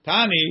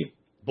 Tani,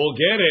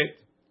 Bogeret,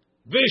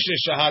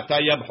 Visheshahata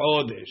Yab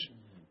Chodesh.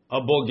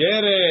 A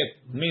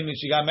Bogeret, meaning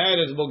she got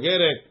married as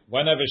Bogeret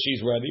whenever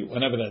she's ready,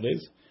 whenever that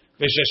is.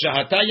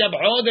 Visheshahata Yab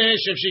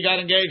Chodesh, if she got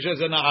engaged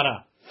as an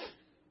Ara.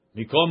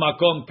 Mikom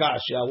Makom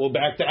Kasha. We're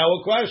back to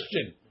our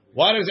question.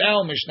 What does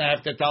our Mishnah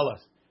have to tell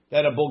us?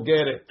 That a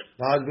Bogeret,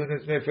 the husband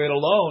is mefer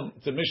alone.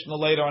 It's a Mishnah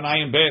later on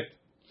Ayin Bet.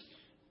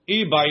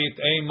 Ibayit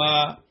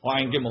Eima, or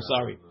Ayin Gimel,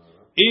 sorry.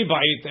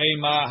 Ibayit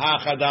Eima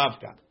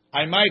Ha-Chadavka.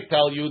 I might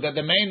tell you that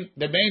the main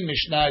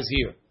Mishnah is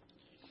here.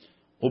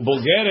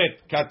 Ubogeret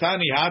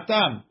katani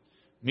hatam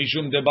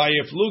mishum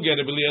debaye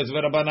fluger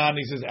b'liazver Rabbanan.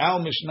 He says our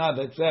Mishnah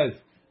that says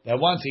that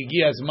once he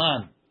gives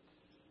man,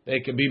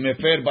 they can be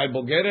mefer by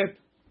bogeret.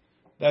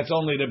 That's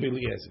only the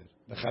Beliezer.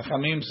 The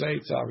Chachamim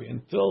say sorry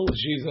until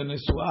she's a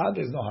nisuah,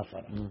 there's no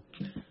hafara.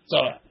 So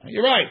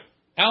you're right.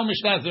 Our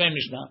Mishnah is the main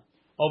Mishnah.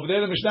 Over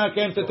there, the Mishnah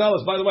came to tell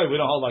us. By the way, we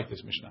don't hold like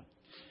this Mishnah.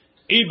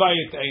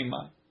 Ibayit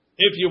eima.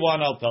 If you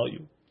want, I'll tell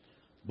you.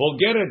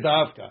 Bogeret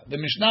davka. The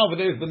Mishnah over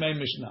there is the main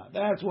Mishnah.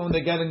 That's when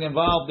they're getting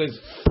involved. Is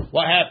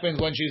what happens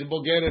when she's a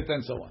Bogeret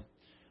and so on.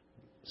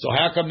 So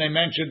how come they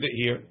mentioned it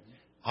here?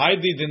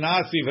 Haidi de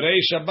nasiv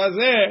reisha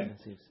bazeh,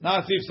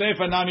 nasiv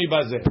seifa nami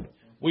bazeh.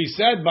 We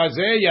said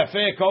bazeh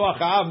yafeh koach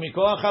ha'av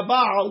mikoach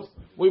ha'baal.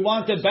 We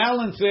want to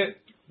balance it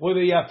with a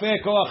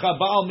yafeh koach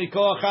ha'baal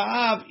mikoach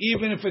ha'av,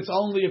 even if it's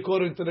only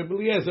according to the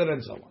Beliezer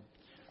and so on.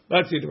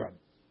 Let's see the run.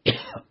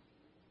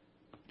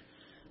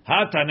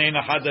 Hatanein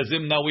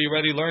hadazimna. We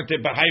already learned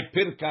it. B'hai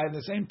pirka in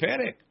the same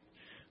perik.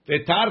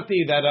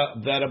 V'tarti that a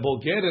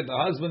Bogeret, the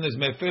husband is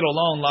mefir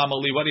alone.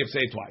 Lamali. What do you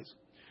say twice?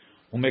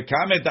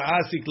 Umekamet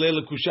da'asik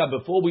le'lekusha.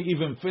 Before we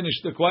even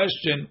finish the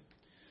question,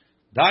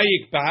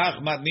 dayik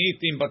b'hach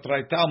matnitim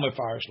batraital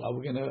mefarshla.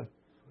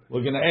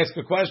 We're gonna ask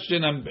a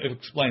question and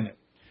explain it.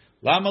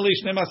 Lamali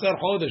shneim asar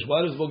chodesh.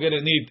 Why does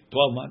Bogeret need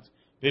 12 months?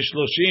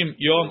 V'shloshim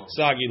yom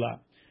sagila.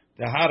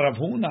 Tehar Rav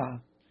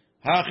Huna.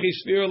 Rav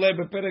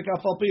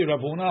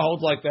Huna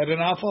holds like that in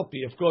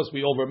Afalpi. Of course,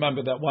 we all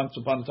remember that once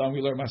upon a time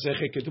we learned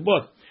Masechet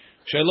Ketubot.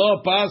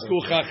 Shelo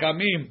pasku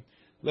chachamim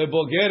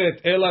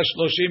lebogeret ela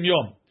 30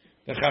 yom.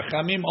 The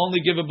chachamim only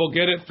give a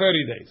bogeret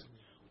 30 days.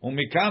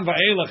 Umikam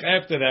va'elach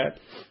after that,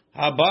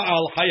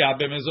 haba'al haya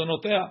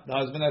b'mezonotea. The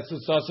husband has to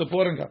start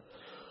supporting her.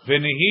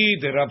 V'nihi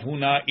de Rav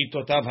Huna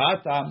itotav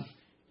hatam.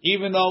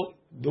 Even though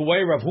the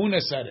way Rav Huna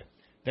said it,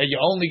 that you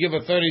only give her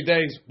 30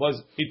 days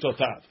was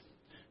itotav.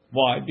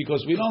 Why?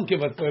 Because we don't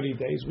give her 30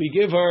 days. We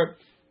give her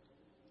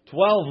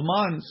 12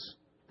 months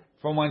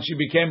from when she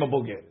became a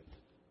Bogeret.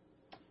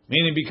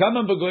 Meaning, become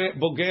a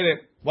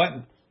Bogeret,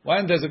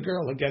 when does a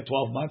girl get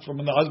 12 months from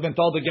when the husband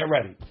told her, get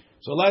ready?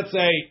 So let's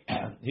say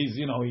he's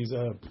a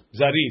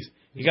Zariz.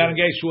 He got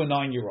engaged to a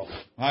 9-year-old,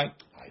 right?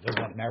 He doesn't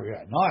want to marry her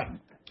at 9.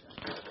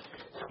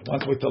 He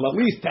wants to wait till at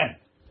least 10,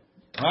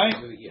 right?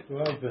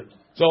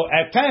 So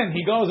at 10,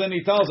 he goes and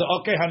he tells her,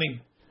 okay, honey,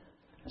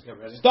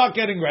 start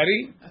getting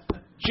ready.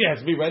 She has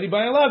to be ready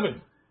by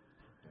 11.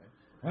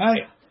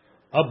 Right?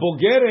 A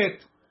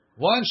Bogeret,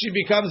 once she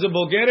becomes a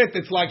Bogeret,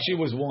 it's like she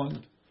was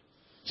warned.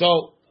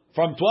 So,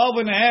 from 12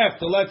 and a half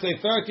to, let's say,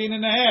 13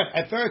 and a half,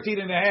 at 13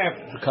 and a half,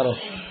 cut off.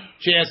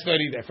 She has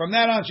 30 days. From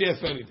that on, she has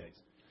 30 days.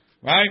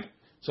 Right?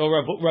 So,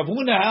 Rav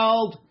Huna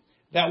held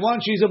that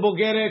once she's a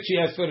bogeret, she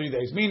has 30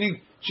 days. Meaning,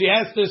 she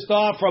has to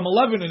start from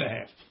 11 and a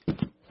half.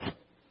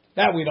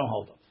 That we don't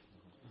hold of.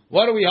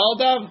 What do we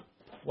hold of?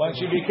 When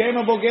she became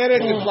a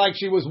bogeret, it's like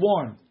she was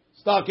warned.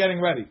 Start getting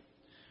ready.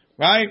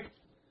 Right?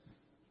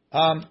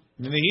 Once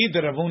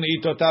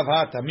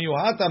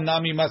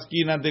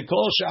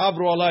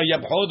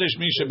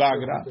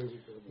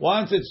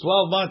it's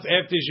 12 months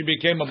after she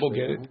became a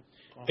bogeret,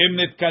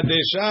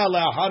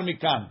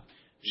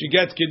 she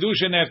gets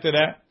kiddushin after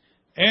that.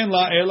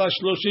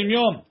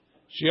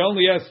 She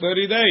only has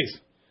 30 days.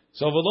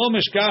 So our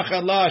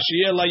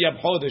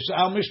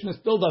Mishnah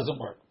still doesn't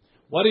work.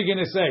 What are you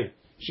going to say?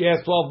 She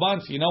has 12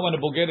 months. You know when a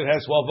bogeret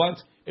has 12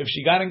 months? If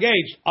she got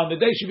engaged on the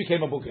day she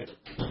became a bogeret.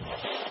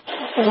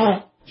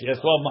 She has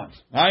 12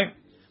 months, right?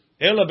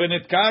 Ela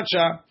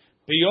benitkacha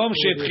biyom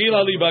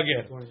she'tchila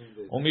libager.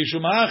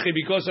 Umishum hachi,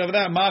 because of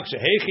that, makshe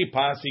hechi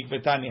pasik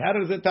v'tani. How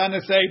does the Tana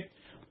say?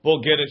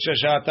 Bogeret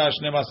sheshata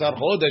shnemasar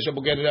chodesh. A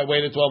bogeret that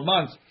waited 12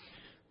 months.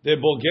 The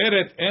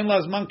bogeret en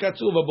lazman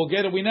katzuv. A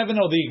bogeret we never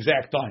know the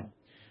exact time.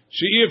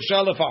 She'if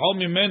shalafahom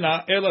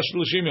mimena ela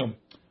shlushim yom.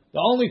 The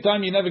only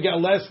time you never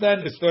get less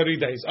than is 30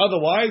 days.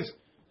 Otherwise,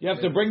 you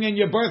have to bring in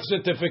your birth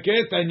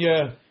certificate and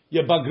your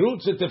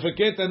bagrut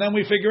certificate, and then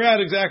we figure out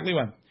exactly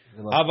when.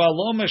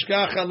 Avalom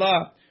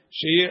meshkachala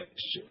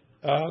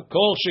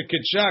kol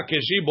shekitsha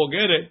keshi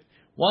bogeret.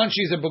 Once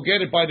she's a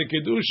bogeret by the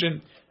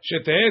kiddushin,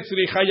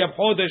 shetehetzri chayav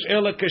chodesh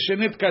ela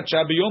keshenit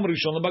katsha biyom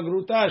rishon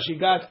lebagruta. She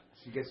gets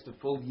the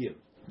full year.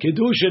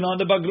 Kiddushin on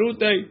the bagrut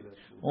day.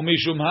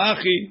 Umishum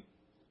hachi.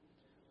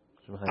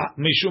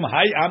 Mishum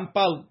hay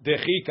ampal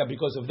dechika,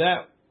 because of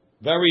that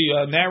very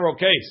narrow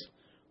case.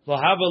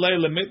 Lahavalei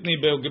lemitni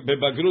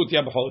bebagrut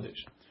yab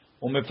chodesh.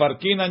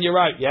 Umefarkin, and you're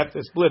right, you have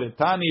to split it.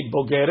 Tani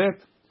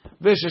bogeret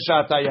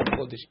v'sheshata yab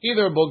chodesh.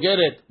 Either a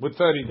bogeret with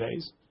 30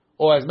 days,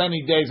 or as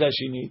many days as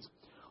she needs,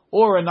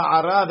 or a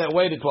na'ara that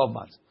waited 12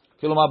 months.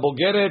 Kiloma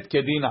bogeret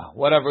kedina,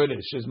 whatever it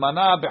is.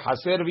 Shizmana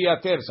behaser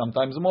v'yater,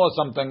 sometimes more,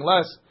 sometimes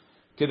less.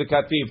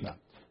 Kedekativna.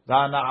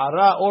 Da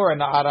na'ara or a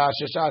na'ara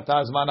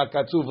sheshata zmana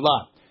katzuv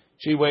la.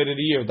 She waited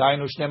a year.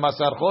 Dainu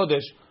shnemasar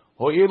chodesh.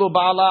 Ho'ilu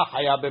ba'ala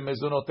haya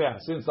b'mezunotea.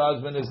 Since the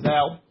husband is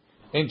now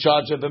in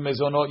charge of the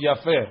mezonot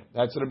yafer.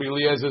 That's Rabbi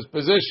Eliezer's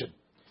position.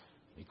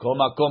 Mikol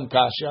makom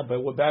kasha.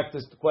 But we're back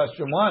to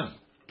question one.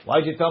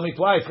 Why did you tell me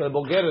twice that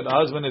bogeret, the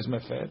husband is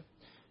mefer?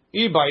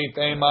 Iba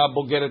itema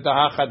bogeret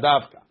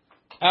hachadavka.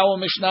 Our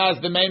Mishnah is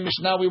the main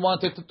Mishnah we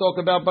wanted to talk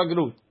about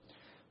bagrut.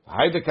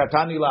 Hayde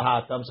katani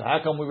lahatam. So how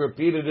come we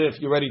repeated it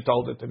if you already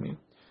told it to me?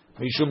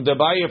 Mishum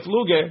debaye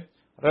fluge.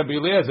 Rabbi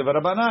Eliezer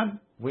v'Rabbanan.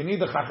 We need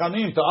the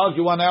Chachamim to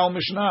argue on our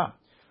Mishnah.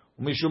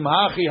 Mishum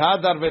hachi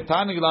hadar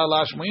v'tani la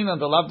lashmuin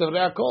and the lav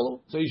devrei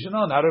hakolu. So you should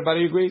know. Not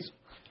everybody agrees.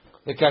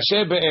 The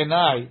kashe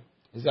be'enai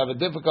is have a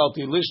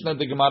difficulty. Lishna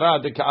de Gemara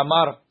de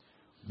ka'amar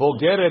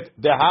bogeret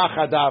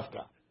dehacha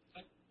davka.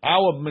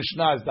 Our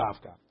Mishnah is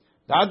davka.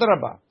 The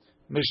adraba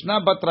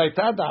Mishnah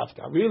batraita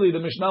davka. Really, the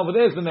Mishnah over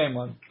there is the main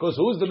one, because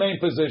who's the main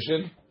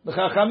position? The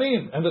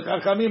Chachamim, and the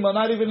Chachamim are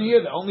not even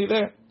here; they're only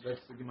there.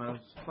 That's the Gemara's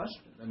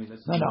question. I mean,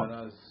 that's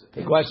no.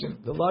 The question,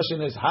 the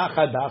lashon is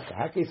hacha dafka.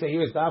 How can you say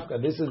here is dafka?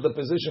 This is the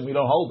position we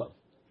don't hold of.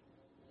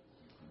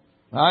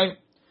 Right?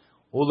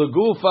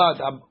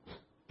 Ulegufa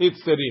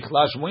itzterich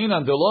lashmuin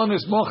and delon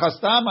is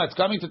mochastama. It's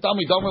coming to tell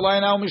me don't rely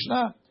on our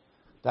Mishnah.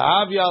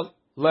 Ta'avya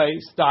lei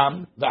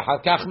stam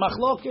v'hakach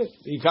machloket.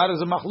 The ikar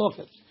is a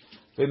machloket.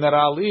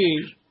 V'nerali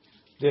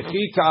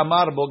dechi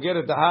ka'amar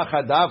bogeret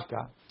hacha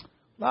dafka.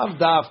 Lav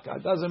dafka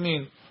doesn't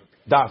mean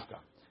dafka.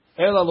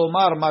 Ela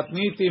lomar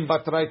matnitim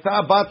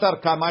batraita batar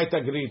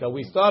kamaita grita.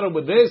 We started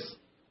with this,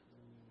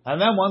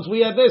 and then once we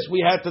had this, we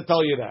had to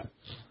tell you that.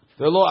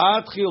 Velo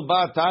atchil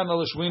ba tana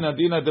l'shmina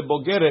dina de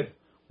bogeret.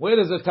 Where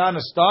does the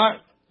Tana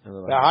start?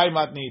 Behai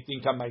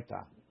matnitim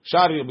kamaita.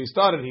 Shari, we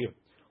started here.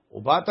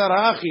 Ubatar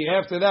hachi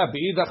after that.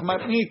 Beidach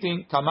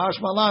matnitim kamash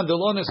malan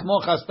delon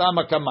esmoch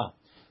hastama kama.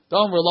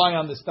 Don't rely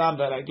on the stam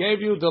that I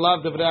gave you.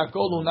 Delav devrei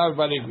hakol, not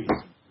everybody agrees.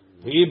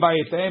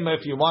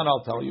 If you want,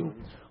 I'll tell you.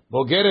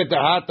 Bogeret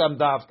dehatam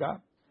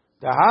davka.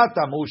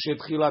 Dehatam hu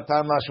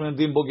shetchilatan lashmin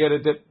din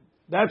bogeret.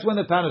 That's when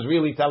the Tana is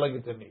really telling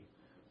it to me.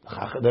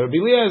 The Rabbi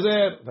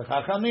Eliezer, the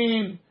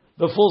Chachamim,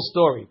 the full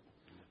story.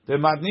 The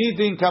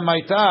matnitin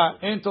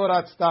kamaita en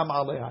torat stam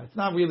aleha. It's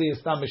not really a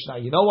stam mishnah.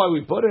 You know why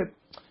we put it?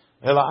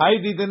 Ela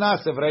aidi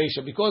denasev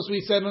reisha. Because we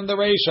said in the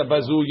reisha,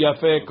 bazu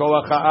yafe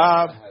koach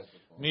ha'av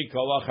mi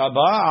koach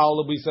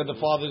ha'ba'al. We said the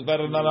father is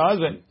better than the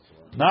husband.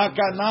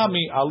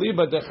 Nakanami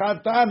aliba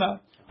dechad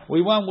Tana.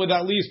 We went with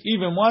at least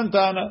even one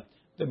Tana.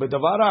 The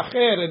bedavar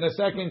acher in the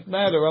second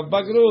matter of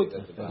bagrut.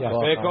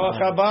 Yafe koach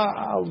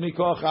ha'ba'al mi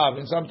koach ha'av.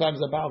 And sometimes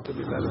the ba'al could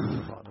be better than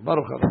the father.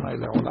 Baruch Adonai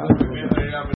le'olam.